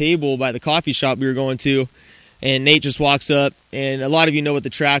down at a table by the coffee shop we were going to, and Nate just walks up, and a lot of you know what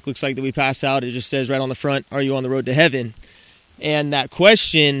the track looks like that we pass out. It just says right on the front, "Are you on the road to heaven?" And that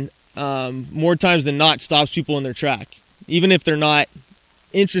question, more times than not, stops people in their track. Even if they're not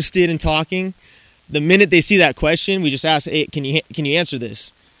interested in talking, the minute they see that question, we just ask, "Hey, can you answer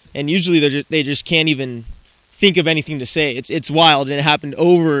this?" And usually they just can't even think of anything to say. It's wild, and it happened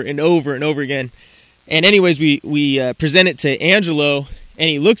over and over and over again. And anyways, we present it to Angelo, and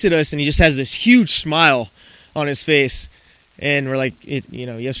he looks at us, and he just has this huge smile on his face, and we're like,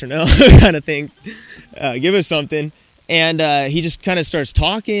 yes or no kind of thing. Give us something. And he just kind of starts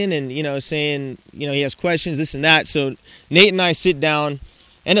talking and, saying, he has questions, this and that. So Nate and I sit down,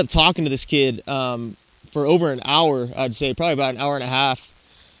 end up talking to this kid for over an hour, I'd say, probably about an hour and a half.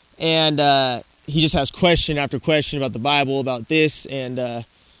 And he just has question after question about the Bible, about this, and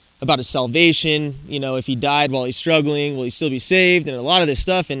about his salvation. If he died while he's struggling, will he still be saved? And a lot of this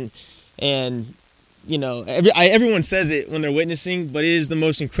stuff. And everyone says it when they're witnessing, but it is the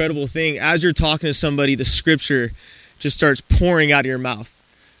most incredible thing. As you're talking to somebody, the scripture just starts pouring out of your mouth,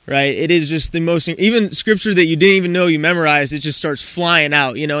 right? It is just the most, even scripture that you didn't even know you memorized, it just starts flying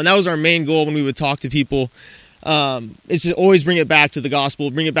out, and that was our main goal when we would talk to people. Is to always bring it back to the gospel,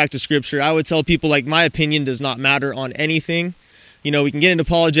 bring it back to scripture. I would tell people, my opinion does not matter on anything. We can get into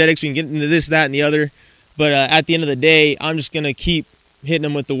apologetics, we can get into this, that, and the other, but at the end of the day, I'm just going to keep hitting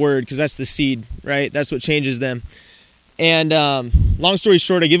them with the word, because that's the seed, right? That's what changes them. And long story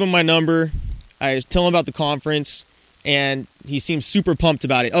short, I give him my number, I tell him about the conference, and he seems super pumped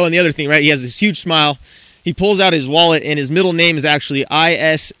about it. Oh, and the other thing, right? He has this huge smile. He pulls out his wallet, and his middle name is actually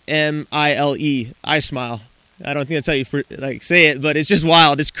Ismile. iSmile. I don't think that's how you say it, but it's just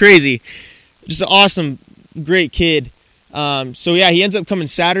wild. It's crazy. Just an awesome, great kid. So yeah, he ends up coming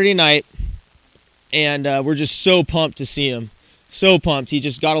Saturday night, and we're just so pumped to see him. So pumped. He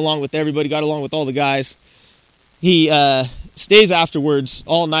just got along with everybody, got along with all the guys. He stays afterwards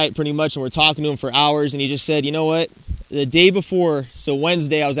all night pretty much, and we're talking to him for hours, and he just said, you know what? The day before, so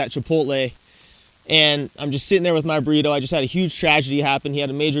Wednesday, I was at Chipotle, and I'm just sitting there with my burrito. I just had a huge tragedy happen. He had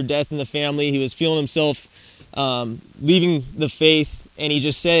a major death in the family. He was feeling himself leaving the faith, and he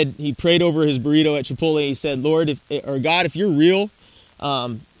just said, he prayed over his burrito at Chipotle. He said, Lord, God, if you're real,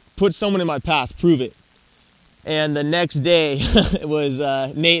 put someone in my path, prove it. And the next day, it was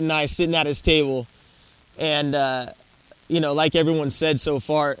Nate and I sitting at his table, and like everyone said so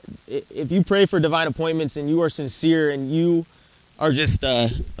far, if you pray for divine appointments and you are sincere and you are just,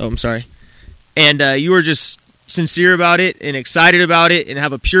 you are just sincere about it and excited about it and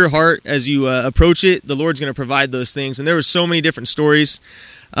have a pure heart as you approach it, the Lord's going to provide those things. And there were so many different stories.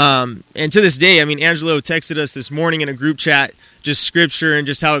 And to this day, Angelo texted us this morning in a group chat, just scripture and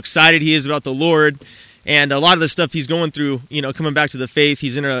just how excited he is about the Lord. And a lot of the stuff he's going through, coming back to the faith,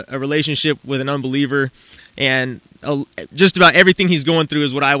 he's in a relationship with an unbeliever, and just about everything he's going through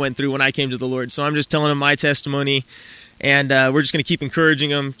is what I went through when I came to the Lord. So I'm just telling him my testimony, and we're just going to keep encouraging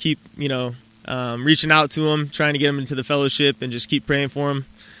him, keep, reaching out to him, trying to get him into the fellowship, and just keep praying for him.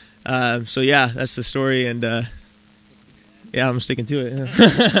 So yeah, that's the story, and I'm sticking to it.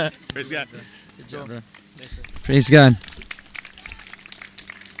 Yeah. Praise God. Good job, bro. Praise God.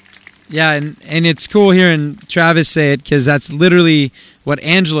 Yeah, and it's cool hearing Travis say it, because that's literally what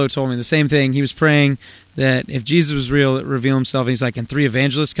Angelo told me, the same thing. He was praying that if Jesus was real, it reveal himself. And he's like, and 3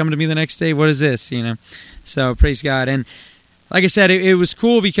 evangelists coming to me the next day? What is this? So praise God. And like I said, it was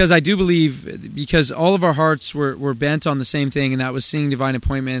cool because I do believe, because all of our hearts were bent on the same thing, and that was seeing divine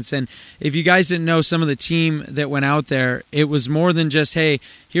appointments. And if you guys didn't know some of the team that went out there, it was more than just, hey,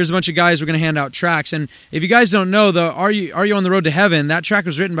 here's a bunch of guys, we're going to hand out tracts. And if you guys don't know, the Are You on the Road to Heaven, that track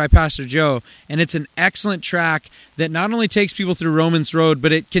was written by Pastor Joe, and it's an excellent track that not only takes people through Romans Road,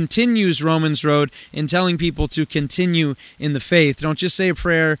 but it continues Romans Road in telling people to continue in the faith. Don't just say a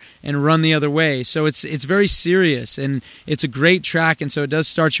prayer and run the other way. So it's very serious, and it's a great track, and so it does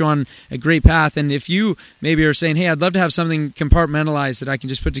start you on a great path. And if you maybe are saying, hey, I'd love to have something compartmentalized that I can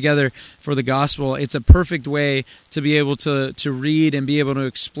just put together for the gospel, it's a perfect way to be able to read and be able to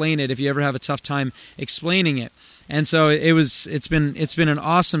explain it if you ever have a tough time explaining it. And so it's been an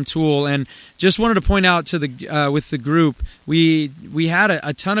awesome tool. And just wanted to point out to with the group, we had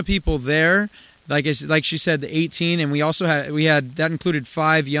a ton of people there. Like she said, the 18, and we had that included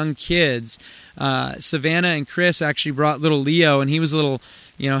 5 young kids. Savannah and Chris actually brought little Leo, and he was a little,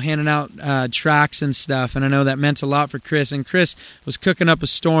 handing out tracts and stuff. And I know that meant a lot for Chris. And Chris was cooking up a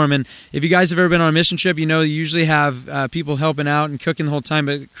storm. And if you guys have ever been on a mission trip, you usually have people helping out and cooking the whole time.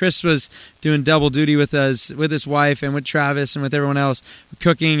 But Chris was doing double duty with us, with his wife, and with Travis, and with everyone else,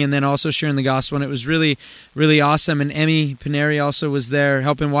 cooking and then also sharing the gospel. And it was really, really awesome. And Emmy Paneri also was there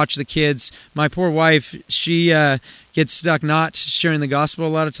helping watch the kids. My poor wife, she gets stuck not sharing the gospel a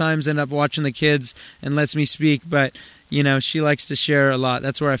lot of times, end up watching the kids and lets me speak. But she likes to share a lot.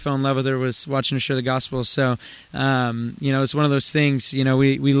 That's where I fell in love with her, was watching her share the gospel. So, it's one of those things,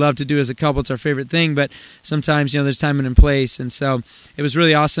 we love to do as a couple. It's our favorite thing, but sometimes, there's time and place. And so it was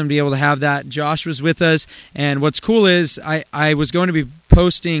really awesome to be able to have that. Josh was with us. And what's cool is I was going to be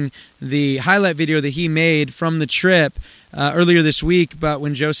posting the highlight video that he made from the trip earlier this week, but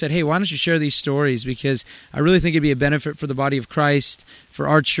when Joe said, hey, why don't you share these stories, because I really think it'd be a benefit for the body of Christ, for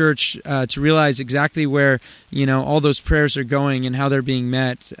our church, to realize exactly where all those prayers are going and how they're being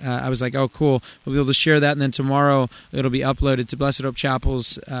met. I was like, oh, cool, we'll be able to share that, and then tomorrow it'll be uploaded to Blessed Hope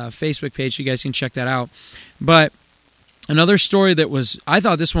Chapel's Facebook page. You guys can check that out. But another story I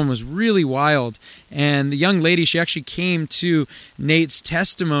thought this one was really wild, and the young lady, she actually came to Nate's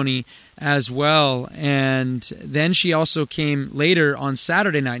testimony as well, and then she also came later on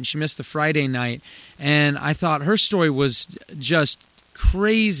Saturday night, and she missed the Friday night, and I thought her story was just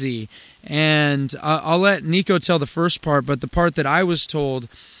crazy. And I'll let Nico tell the first part, but the part that I was told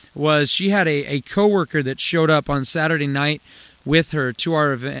was she had a coworker that showed up on Saturday night with her to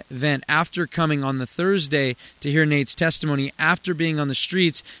our event after coming on the Thursday to hear Nate's testimony, after being on the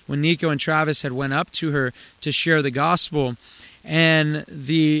streets when Nico and Travis had went up to her to share the gospel. And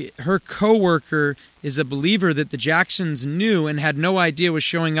her coworker is a believer that the Jacksons knew and had no idea was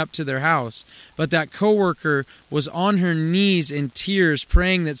showing up to their house. But that coworker was on her knees in tears,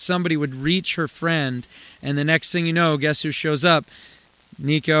 praying that somebody would reach her friend. And the next thing you know, guess who shows up?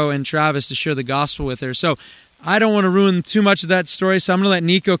 Nico and Travis to share the gospel with her. So I don't want to ruin too much of that story, so I'm going to let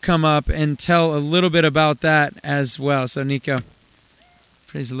Nico come up and tell a little bit about that as well. So Nico,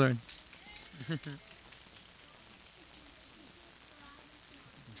 praise the Lord.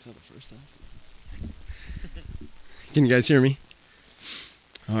 Can you guys hear me?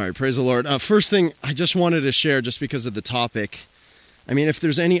 All right, praise the Lord. First thing, I just wanted to share, just because of the topic. I mean, if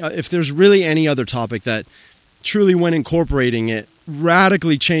there's really any other topic that truly, when incorporating it,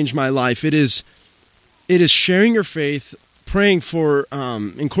 radically changed my life, it is sharing your faith, praying for,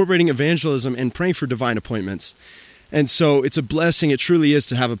 incorporating evangelism, and praying for divine appointments. And so it's a blessing, it truly is,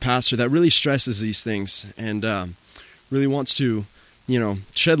 to have a pastor that really stresses these things and really wants to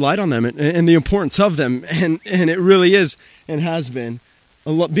shed light on them and the importance of them. And it really is and has been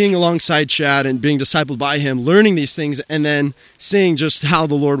being alongside Chad and being discipled by him, learning these things, and then seeing just how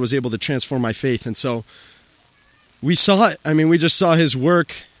the Lord was able to transform my faith. And so we saw it. I mean, we just saw his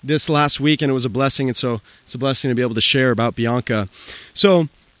work this last week, and it was a blessing. And so it's a blessing to be able to share about Bianca. So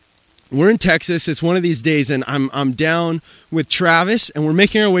we're in Texas. It's one of these days, and I'm down with Travis, and we're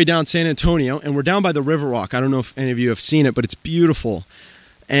making our way down San Antonio, and we're down by the River Walk. I don't know if any of you have seen it, but it's beautiful.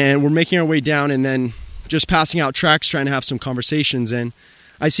 And we're making our way down, and then just passing out tracts, trying to have some conversations. And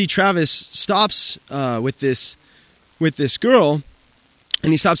I see Travis stops with this girl,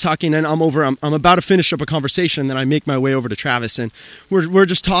 and he stops talking, and I'm about to finish up a conversation, and then I make my way over to Travis, and we're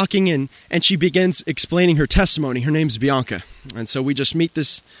just talking, and she begins explaining her testimony. Her name's Bianca, and so we just meet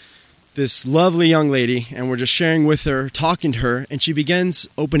this lovely young lady, and we're just sharing with her, talking to her, and she begins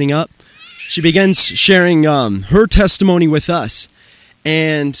opening up. She begins sharing her testimony with us,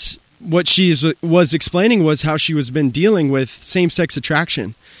 and what she was explaining was how she has been dealing with same-sex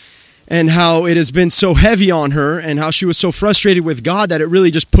attraction, and how it has been so heavy on her, and how she was so frustrated with God that it really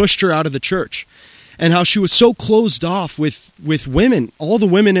just pushed her out of the church. and how she was so closed off with women, all the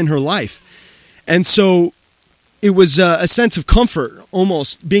women in her life. And so it was a sense of comfort,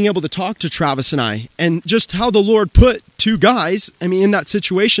 almost, being able to talk to Travis and I, and just how the Lord put two guys, in that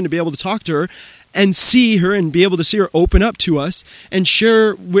situation, to be able to talk to her and see her and be able to see her open up to us and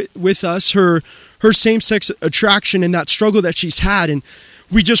share with us her same-sex attraction and that struggle that she's had. And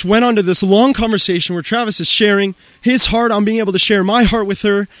we just went on to this long conversation where Travis is sharing his heart. I'm being able to share my heart with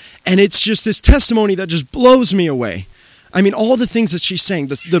her. And it's just this testimony that just blows me away. All the things that she's saying,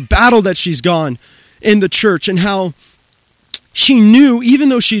 the battle that she's gone in the church, and how she knew, even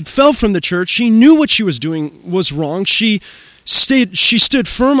though she fell from the church, she knew what she was doing was wrong. She stood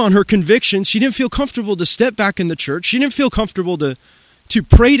firm on her convictions. She didn't feel comfortable to step back in the church. She didn't feel comfortable to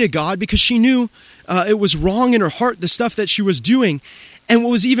pray to God, because she knew it was wrong in her heart, the stuff that she was doing. And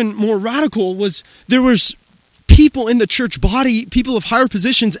what was even more radical was there was people in the church body, people of higher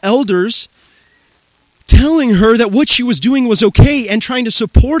positions, elders, telling her that what she was doing was okay and trying to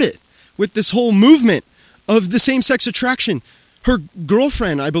support it with this whole movement of the same-sex attraction. Her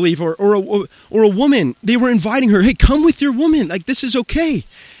girlfriend, I believe, or a woman, they were inviting her, hey, come with your woman, this is okay.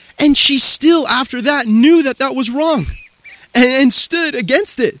 And she still, after that, knew that was wrong and stood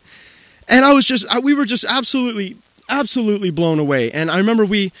against it. And we were just absolutely blown away. And I remember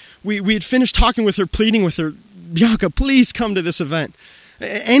we had finished talking with her, pleading with her, Bianca, please come to this event.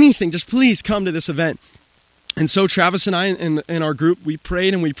 Anything, just please come to this event. And so Travis and I, in our group, we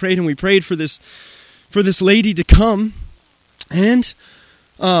prayed and we prayed and we prayed for this lady to come. And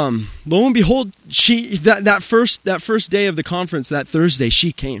lo and behold, that first day of the conference, that Thursday,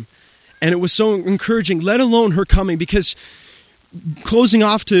 she came. And it was so encouraging, let alone her coming, because closing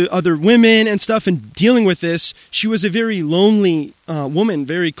off to other women and stuff and dealing with this, she was a very lonely woman,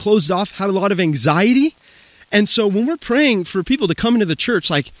 very closed off, had a lot of anxiety. And so when we're praying for people to come into the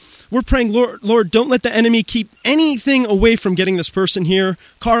church, we're praying, Lord, don't let the enemy keep anything away from getting this person here,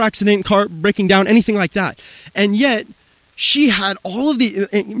 car accident, car breaking down, anything like that. And yet, she had all of the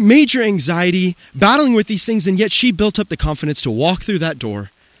major anxiety, battling with these things, and yet she built up the confidence to walk through that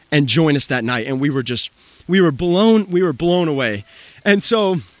door and join us that night. And we were blown away. And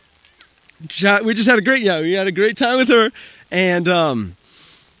so we just had a great time with her. And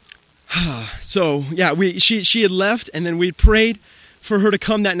so yeah, she had left, and then we prayed for her to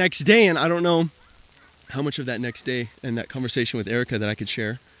come that next day. And I don't know how much of that next day and that conversation with Erica that I could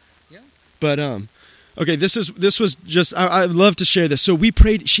share. Yeah. But okay, this was just, I'd love to share this. So we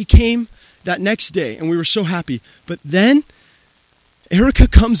prayed, she came that next day, and we were so happy. But then Erica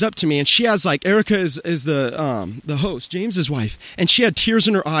comes up to me, and she has Erica is the host, James's wife, and she had tears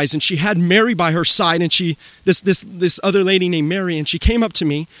in her eyes, and she had Mary by her side, and this other lady named Mary, and she came up to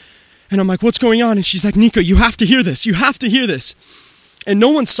me, and I'm like, what's going on? And she's like, Nico, you have to hear this. You have to hear this. And no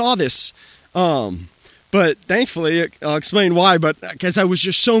one saw this, but thankfully, I'll explain why, but because I was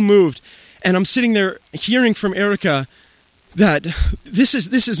just so moved. And I'm sitting there hearing from Erica that this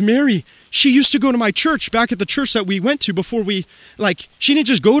is Mary. She used to go to my church, back at the church that we went to before she didn't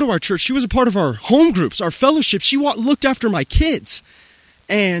just go to our church. She was a part of our home groups, our fellowship. She looked after my kids.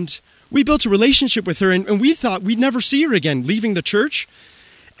 And we built a relationship with her, and we thought we'd never see her again leaving the church.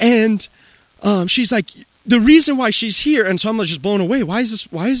 And she's like, the reason why she's here, and so I'm just blown away. Why is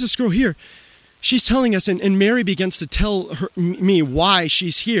this girl here? She's telling us, and Mary begins to tell me why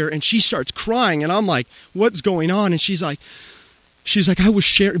she's here, and she starts crying, and I'm like, what's going on? And she's like, I was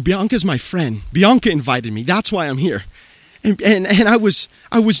sharing, Bianca's my friend. Bianca invited me. That's why I'm here. And I was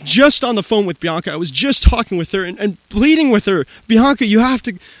just on the phone with Bianca. I was just talking with her and pleading with her, Bianca, you have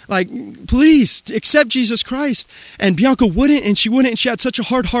to, please accept Jesus Christ. And Bianca wouldn't, and she wouldn't, and she had such a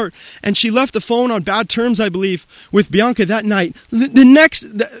hard heart. And she left the phone on bad terms, I believe, with Bianca that night.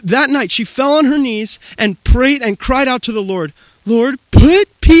 That night, she fell on her knees and prayed and cried out to the Lord, Lord, put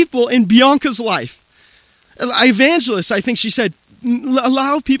people in Bianca's life. Evangelists, I think she said,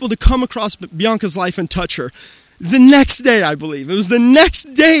 allow people to come across Bianca's life and touch her. The next day, I believe, it was the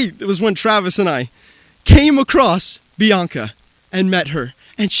next day, it was when Travis and I came across Bianca and met her.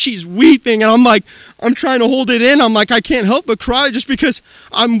 And she's weeping, and I'm trying to hold it in. I'm like, I can't help but cry just because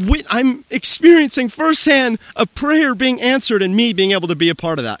I'm experiencing firsthand a prayer being answered and me being able to be a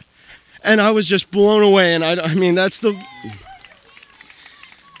part of that. And I was just blown away, and I mean, that's the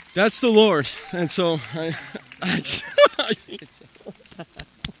Lord. And so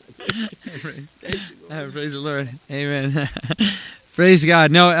praise the Lord. Amen. Praise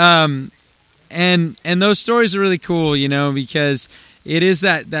God. No, and those stories are really cool, because it is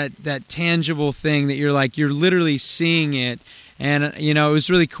that tangible thing that you're literally seeing it. And, it was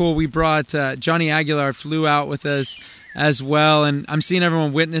really cool. We brought Johnny Aguilar flew out with us as well. And I'm seeing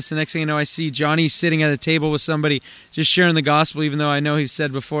everyone witness. The next thing you know, I see Johnny sitting at a table with somebody just sharing the gospel, even though I know he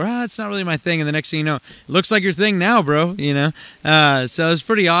said before, it's not really my thing. And the next thing you know, it looks like your thing now, bro, So it was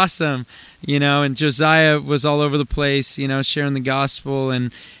pretty awesome, and Josiah was all over the place, sharing the gospel.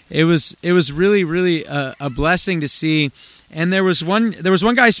 And it was really, really a blessing to see. And there was one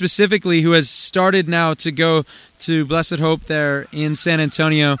guy specifically who has started now to go to Blessed Hope there in San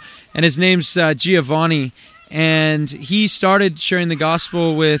Antonio, and his name's Giovanni. And he started sharing the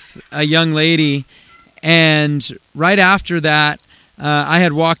gospel with a young lady, and right after that, I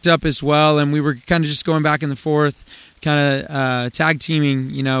had walked up as well, and we were kind of just going back and forth, kind of tag teaming,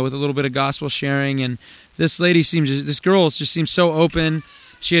 with a little bit of gospel sharing. And this girl just seems so open.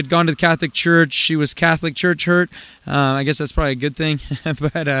 She had gone to the Catholic Church. She was Catholic Church hurt. I guess that's probably a good thing.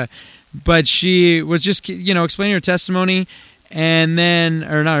 But she was just, explaining her testimony, and then,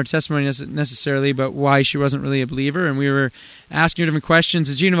 or not her testimony necessarily, but why she wasn't really a believer. And we were asking her different questions.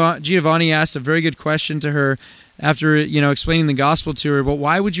 And Giovanni asked a very good question to her after, explaining the gospel to her. But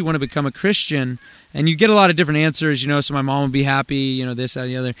why would you want to become a Christian? And you get a lot of different answers, so my mom would be happy, this, that, and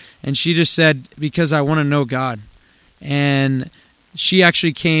the other. And she just said, because I want to know God. And she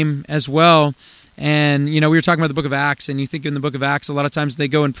actually came as well. And, we were talking about the book of Acts, and you think in the book of Acts, a lot of times they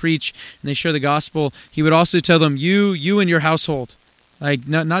go and preach and they share the gospel. He would also tell them, you and your household, like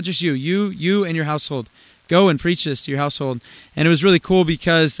not just you and your household, go and preach this to your household. And it was really cool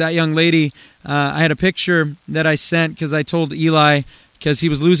because that young lady, I had a picture that I sent because I told Eli, because he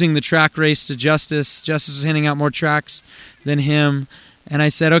was losing the track race to Justice. Justice was handing out more tracks than him. And I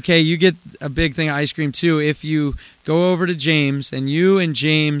said, okay, you get a big thing of ice cream too if you go over to James, and you and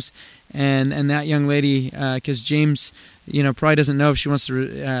James and that young lady, because James, probably doesn't know if she wants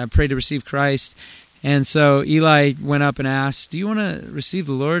to pray to receive Christ. And so Eli went up and asked, do you want to receive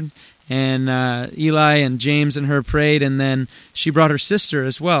the Lord? And Eli and James and her prayed, and then she brought her sister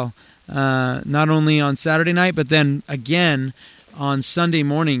as well, not only on Saturday night, but then again on Sunday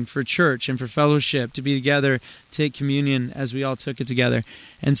morning for church and for fellowship, to be together, take communion as we all took it together.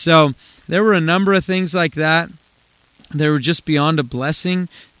 And so there were a number of things like that. They were just beyond a blessing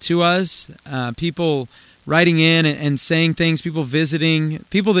to us. People writing in and saying things, people visiting,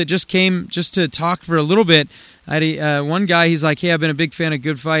 people that just came just to talk for a little bit. I had one guy, he's like, hey, I've been a big fan of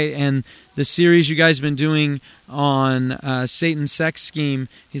Good Fight and the series you guys have been doing on Satan's sex scheme.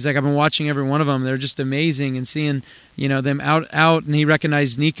 He's like, I've been watching every one of them. They're just amazing, and seeing them out. And he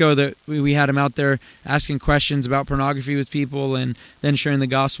recognized Nico, that we had him out there asking questions about pornography with people and then sharing the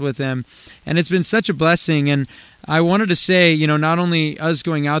gospel with them. And it's been such a blessing. And I wanted to say, not only us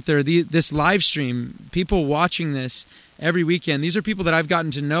going out there, this live stream, people watching this every weekend, these are people that I've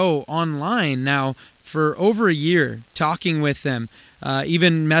gotten to know online now for over a year, talking with them,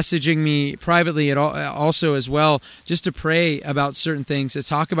 even messaging me privately also as well, just to pray about certain things, to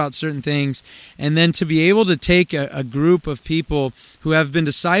talk about certain things, and then to be able to take a group of people who have been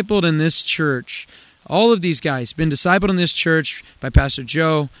discipled in this church. All of these guys been discipled in this church by Pastor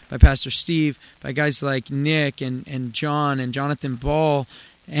Joe, by Pastor Steve, by guys like Nick and John and Jonathan Ball.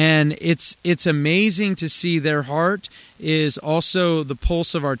 And it's amazing to see their heart is also the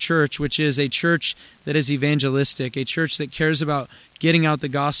pulse of our church, which is a church that is evangelistic, a church that cares about getting out the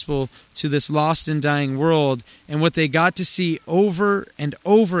gospel to this lost and dying world. And what they got to see over and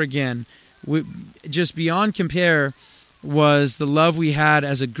over again, just beyond compare, was the love we had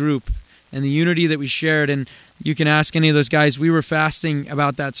as a group and the unity that we shared. And you can ask any of those guys, we were fasting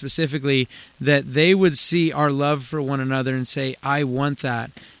about that specifically, that they would see our love for one another and say, I want that.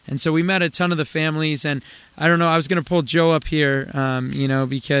 And so we met a ton of the families, and I don't know, I was going to pull Joe up here,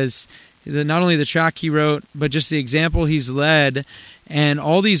 because not only the track he wrote, but just the example he's led, and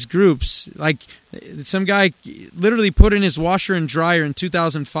all these groups, like some guy literally put in his washer and dryer in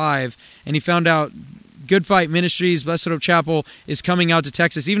 2005, and he found out Good Fight Ministries, Blessed Hope Chapel is coming out to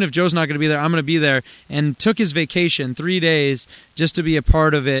Texas. Even if Joe's not going to be there, I'm going to be there. And took his vacation 3 days just to be a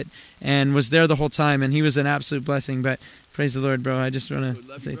part of it, and was there the whole time. And he was an absolute blessing. But praise the Lord, bro. I just want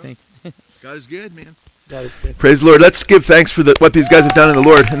to say thank you. God is good, man. God is good. Praise the Lord. Let's give thanks for what these guys have done in the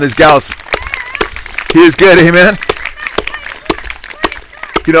Lord and these gals. He is good, amen.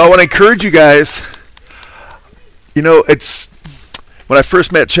 I want to encourage you guys. It's... When I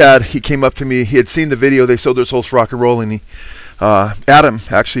first met Chad, he came up to me. He had seen the video. They sold their souls for rock and roll, and Adam,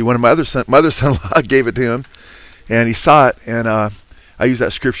 actually, one of my other son-in-law, gave it to him, and he saw it. And I use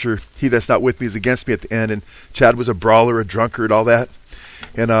that scripture: "He that's not with me is against me." At the end, and Chad was a brawler, a drunkard, all that.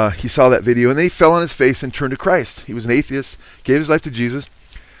 And he saw that video, and then he fell on his face and turned to Christ. He was an atheist, gave his life to Jesus.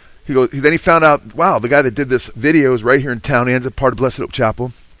 Then he found out, wow, the guy that did this video is right here in town. He ends up part of Blessed Hope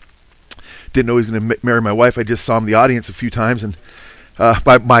Chapel. didn't know he was going to marry my wife. I just saw him in the audience a few times, and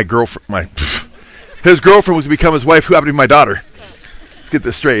my girlfriend, his girlfriend was to become his wife, who happened to be my daughter. Let's get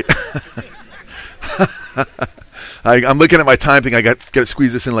this straight. I'm looking at my time thing. I got to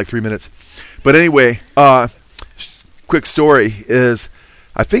squeeze this in like 3 minutes. But anyway, quick story is,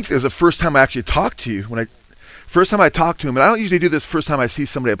 I think it was the first time I actually talked to you. First time I talked to him, and I don't usually do this first time I see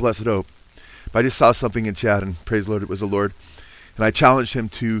somebody at Blessed Hope, but I just saw something in chat, and praise the Lord, it was the Lord. And I challenged him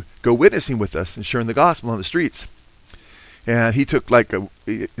to go witnessing with us and sharing the gospel on the streets. And he took like a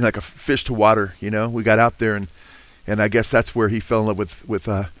fish to water, We got out there, and I guess that's where he fell in love with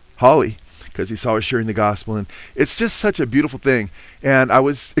Holly, because he saw us sharing the gospel. And it's just such a beautiful thing. And I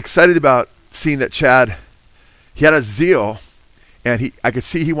was excited about seeing that Chad, he had a zeal, and I could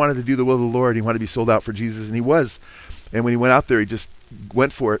see he wanted to do the will of the Lord. He wanted to be sold out for Jesus, and he was. And when he went out there, he just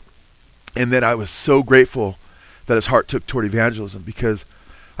went for it. And then I was so grateful that his heart took toward evangelism, because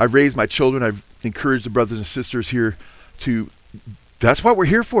I've raised my children. I've encouraged the brothers and sisters here that's what we're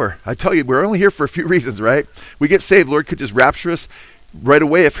here for. I tell you, we're only here for a few reasons, right? We get saved. Lord could just rapture us right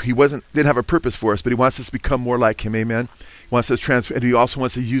away if he didn't have a purpose for us, but he wants us to become more like him. Amen. He wants us to transfer, and he also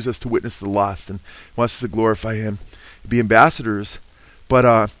wants to use us to witness the lost, and wants us to glorify him, be ambassadors.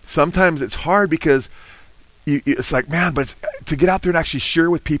 But sometimes it's hard, because it's like, man, but to get out there and actually share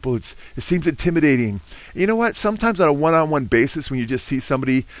with people, it seems intimidating. You know what? Sometimes on a one-on-one basis, when you just see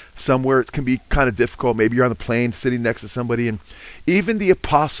somebody somewhere, it can be kind of difficult. Maybe you're on the plane sitting next to somebody, and even the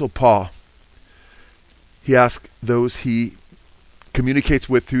Apostle Paul, he asked those he communicates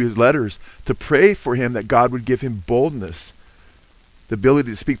with through his letters to pray for him, that God would give him boldness, the ability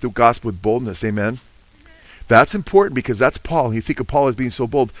to speak the gospel with boldness. Amen. That's important, because that's Paul. You think of Paul as being so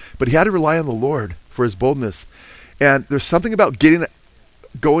bold, but he had to rely on the Lord for his boldness. And there's something about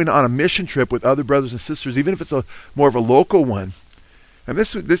going on a mission trip with other brothers and sisters, even if it's more of a local one. And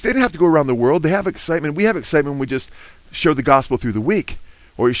this they didn't have to go around the world. They have excitement. We have excitement when we just share the gospel through the week,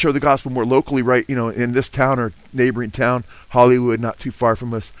 or you share the gospel more locally, right? In this town or neighboring town, Hollywood, not too far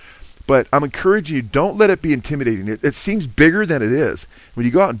from us. But I'm encouraging you, don't let it be intimidating. It seems bigger than it is. When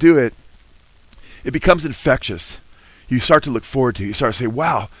you go out and do it, it becomes infectious. You start to look forward to it. You start to say,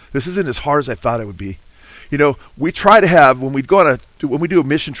 wow, this isn't as hard as I thought it would be. We try to have, when we do a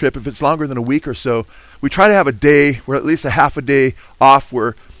mission trip, if it's longer than a week or so, we try to have a day, or at least a half a day off,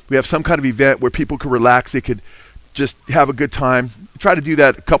 where we have some kind of event where people could relax. They could just have a good time. Try to do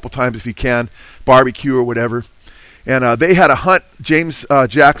that a couple times if you can, barbecue or whatever. And they had a hunt. James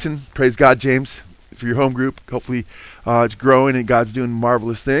Jackson, praise God, James, for your home group. Hopefully it's growing and God's doing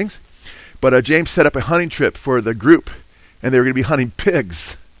marvelous things. But James set up a hunting trip for the group, and they were going to be hunting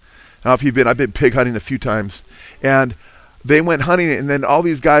pigs. I don't know if you've been. I've been pig hunting a few times. And they went hunting, and then all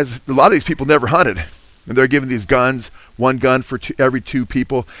these guys, a lot of these people never hunted. And they're given these guns, one gun for every two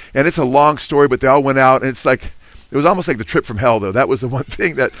people. And it's a long story, but they all went out, and it was almost like the trip from hell, though. That was the one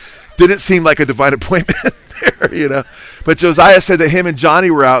thing that didn't seem like a divine appointment there, But Josiah said that him and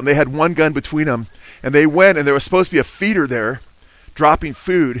Johnny were out, and they had one gun between them. And they went, and there was supposed to be a feeder there dropping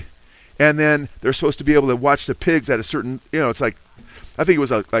food. And then they're supposed to be able to watch the pigs at a certain, it's like, I think it was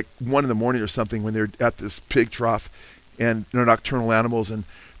like 1 a.m. or something when they're at this pig trough, and they're nocturnal animals, and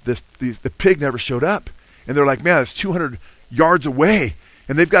the pig never showed up. And they're like, man, it's 200 yards away,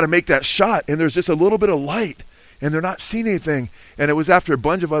 and they've got to make that shot, and there's just a little bit of light, and they're not seeing anything. And it was after a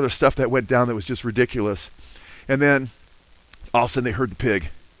bunch of other stuff that went down that was just ridiculous. And then all of a sudden they heard the pig,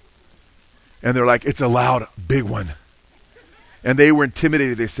 and they're like, it's a loud, big one. And they were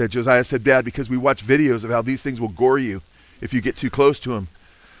intimidated, they said. Josiah said, Dad, because we watch videos of how these things will gore you if you get too close to them.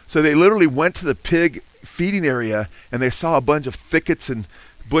 So they literally went to the pig feeding area, and they saw a bunch of thickets and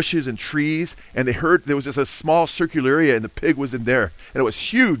bushes and trees, and they heard there was just a small circular area, and the pig was in there. And it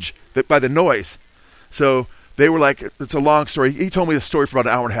was huge by the noise. So they were like, it's a long story. He told me the story for about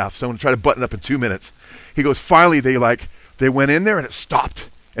an hour and a half, so I'm going to try to button up in 2 minutes. He goes, finally, they went in there, and it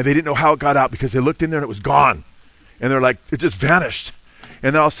stopped. And they didn't know how it got out, because they looked in there, and it was gone. And they're like, it just vanished.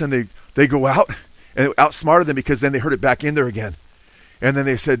 And then all of a sudden they go out, and it outsmarted them, because then they heard it back in there again. And then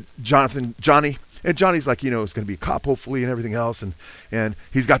they said, Johnny, and Johnny's like, is going to be a cop hopefully and everything else. And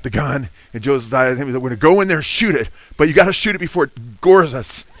he's got the gun. And Josiah, we're going to go in there and shoot it, but you got to shoot it before it gores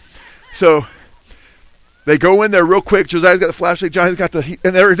us. So they go in there real quick. Josiah's got the flashlight. Johnny's got and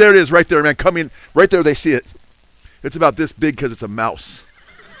there it is right there, man. Coming right there. They see it. It's about this big because it's a mouse.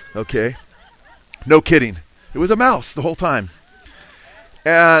 Okay. No kidding. It was a mouse the whole time.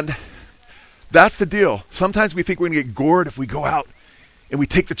 And that's the deal. Sometimes we think we're going to get gored if we go out and we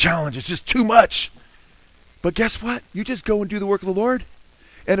take the challenge. It's just too much. But guess what? You just go and do the work of the Lord.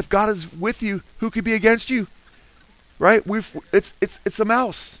 And if God is with you, who could be against you? Right? It's a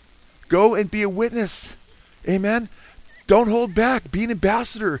mouse. Go and be a witness. Amen. Don't hold back. Be an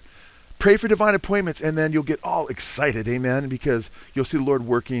ambassador. Pray for divine appointments, and then you'll get all excited. Amen. Because you'll see the Lord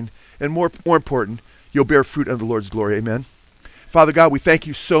working. And more important, you'll bear fruit unto the Lord's glory. Amen. Father God, we thank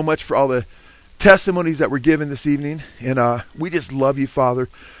you so much for all the testimonies that were given this evening. And we just love you, Father.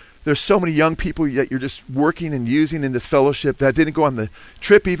 There's so many young people that you're just working and using in this fellowship that didn't go on the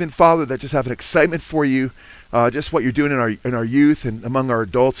trip even, Father, that just have an excitement for you. Just what you're doing in our youth and among our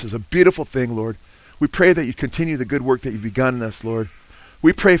adults is a beautiful thing, Lord. We pray that you continue the good work that you've begun in us, Lord.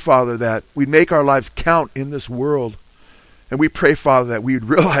 We pray, Father, that we'd make our lives count in this world. And we pray, Father, that we would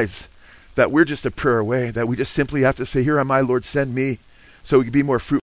realize that we're just a prayer away, that we just simply have to say, here am I, Lord, send me, so we can be more fruitful.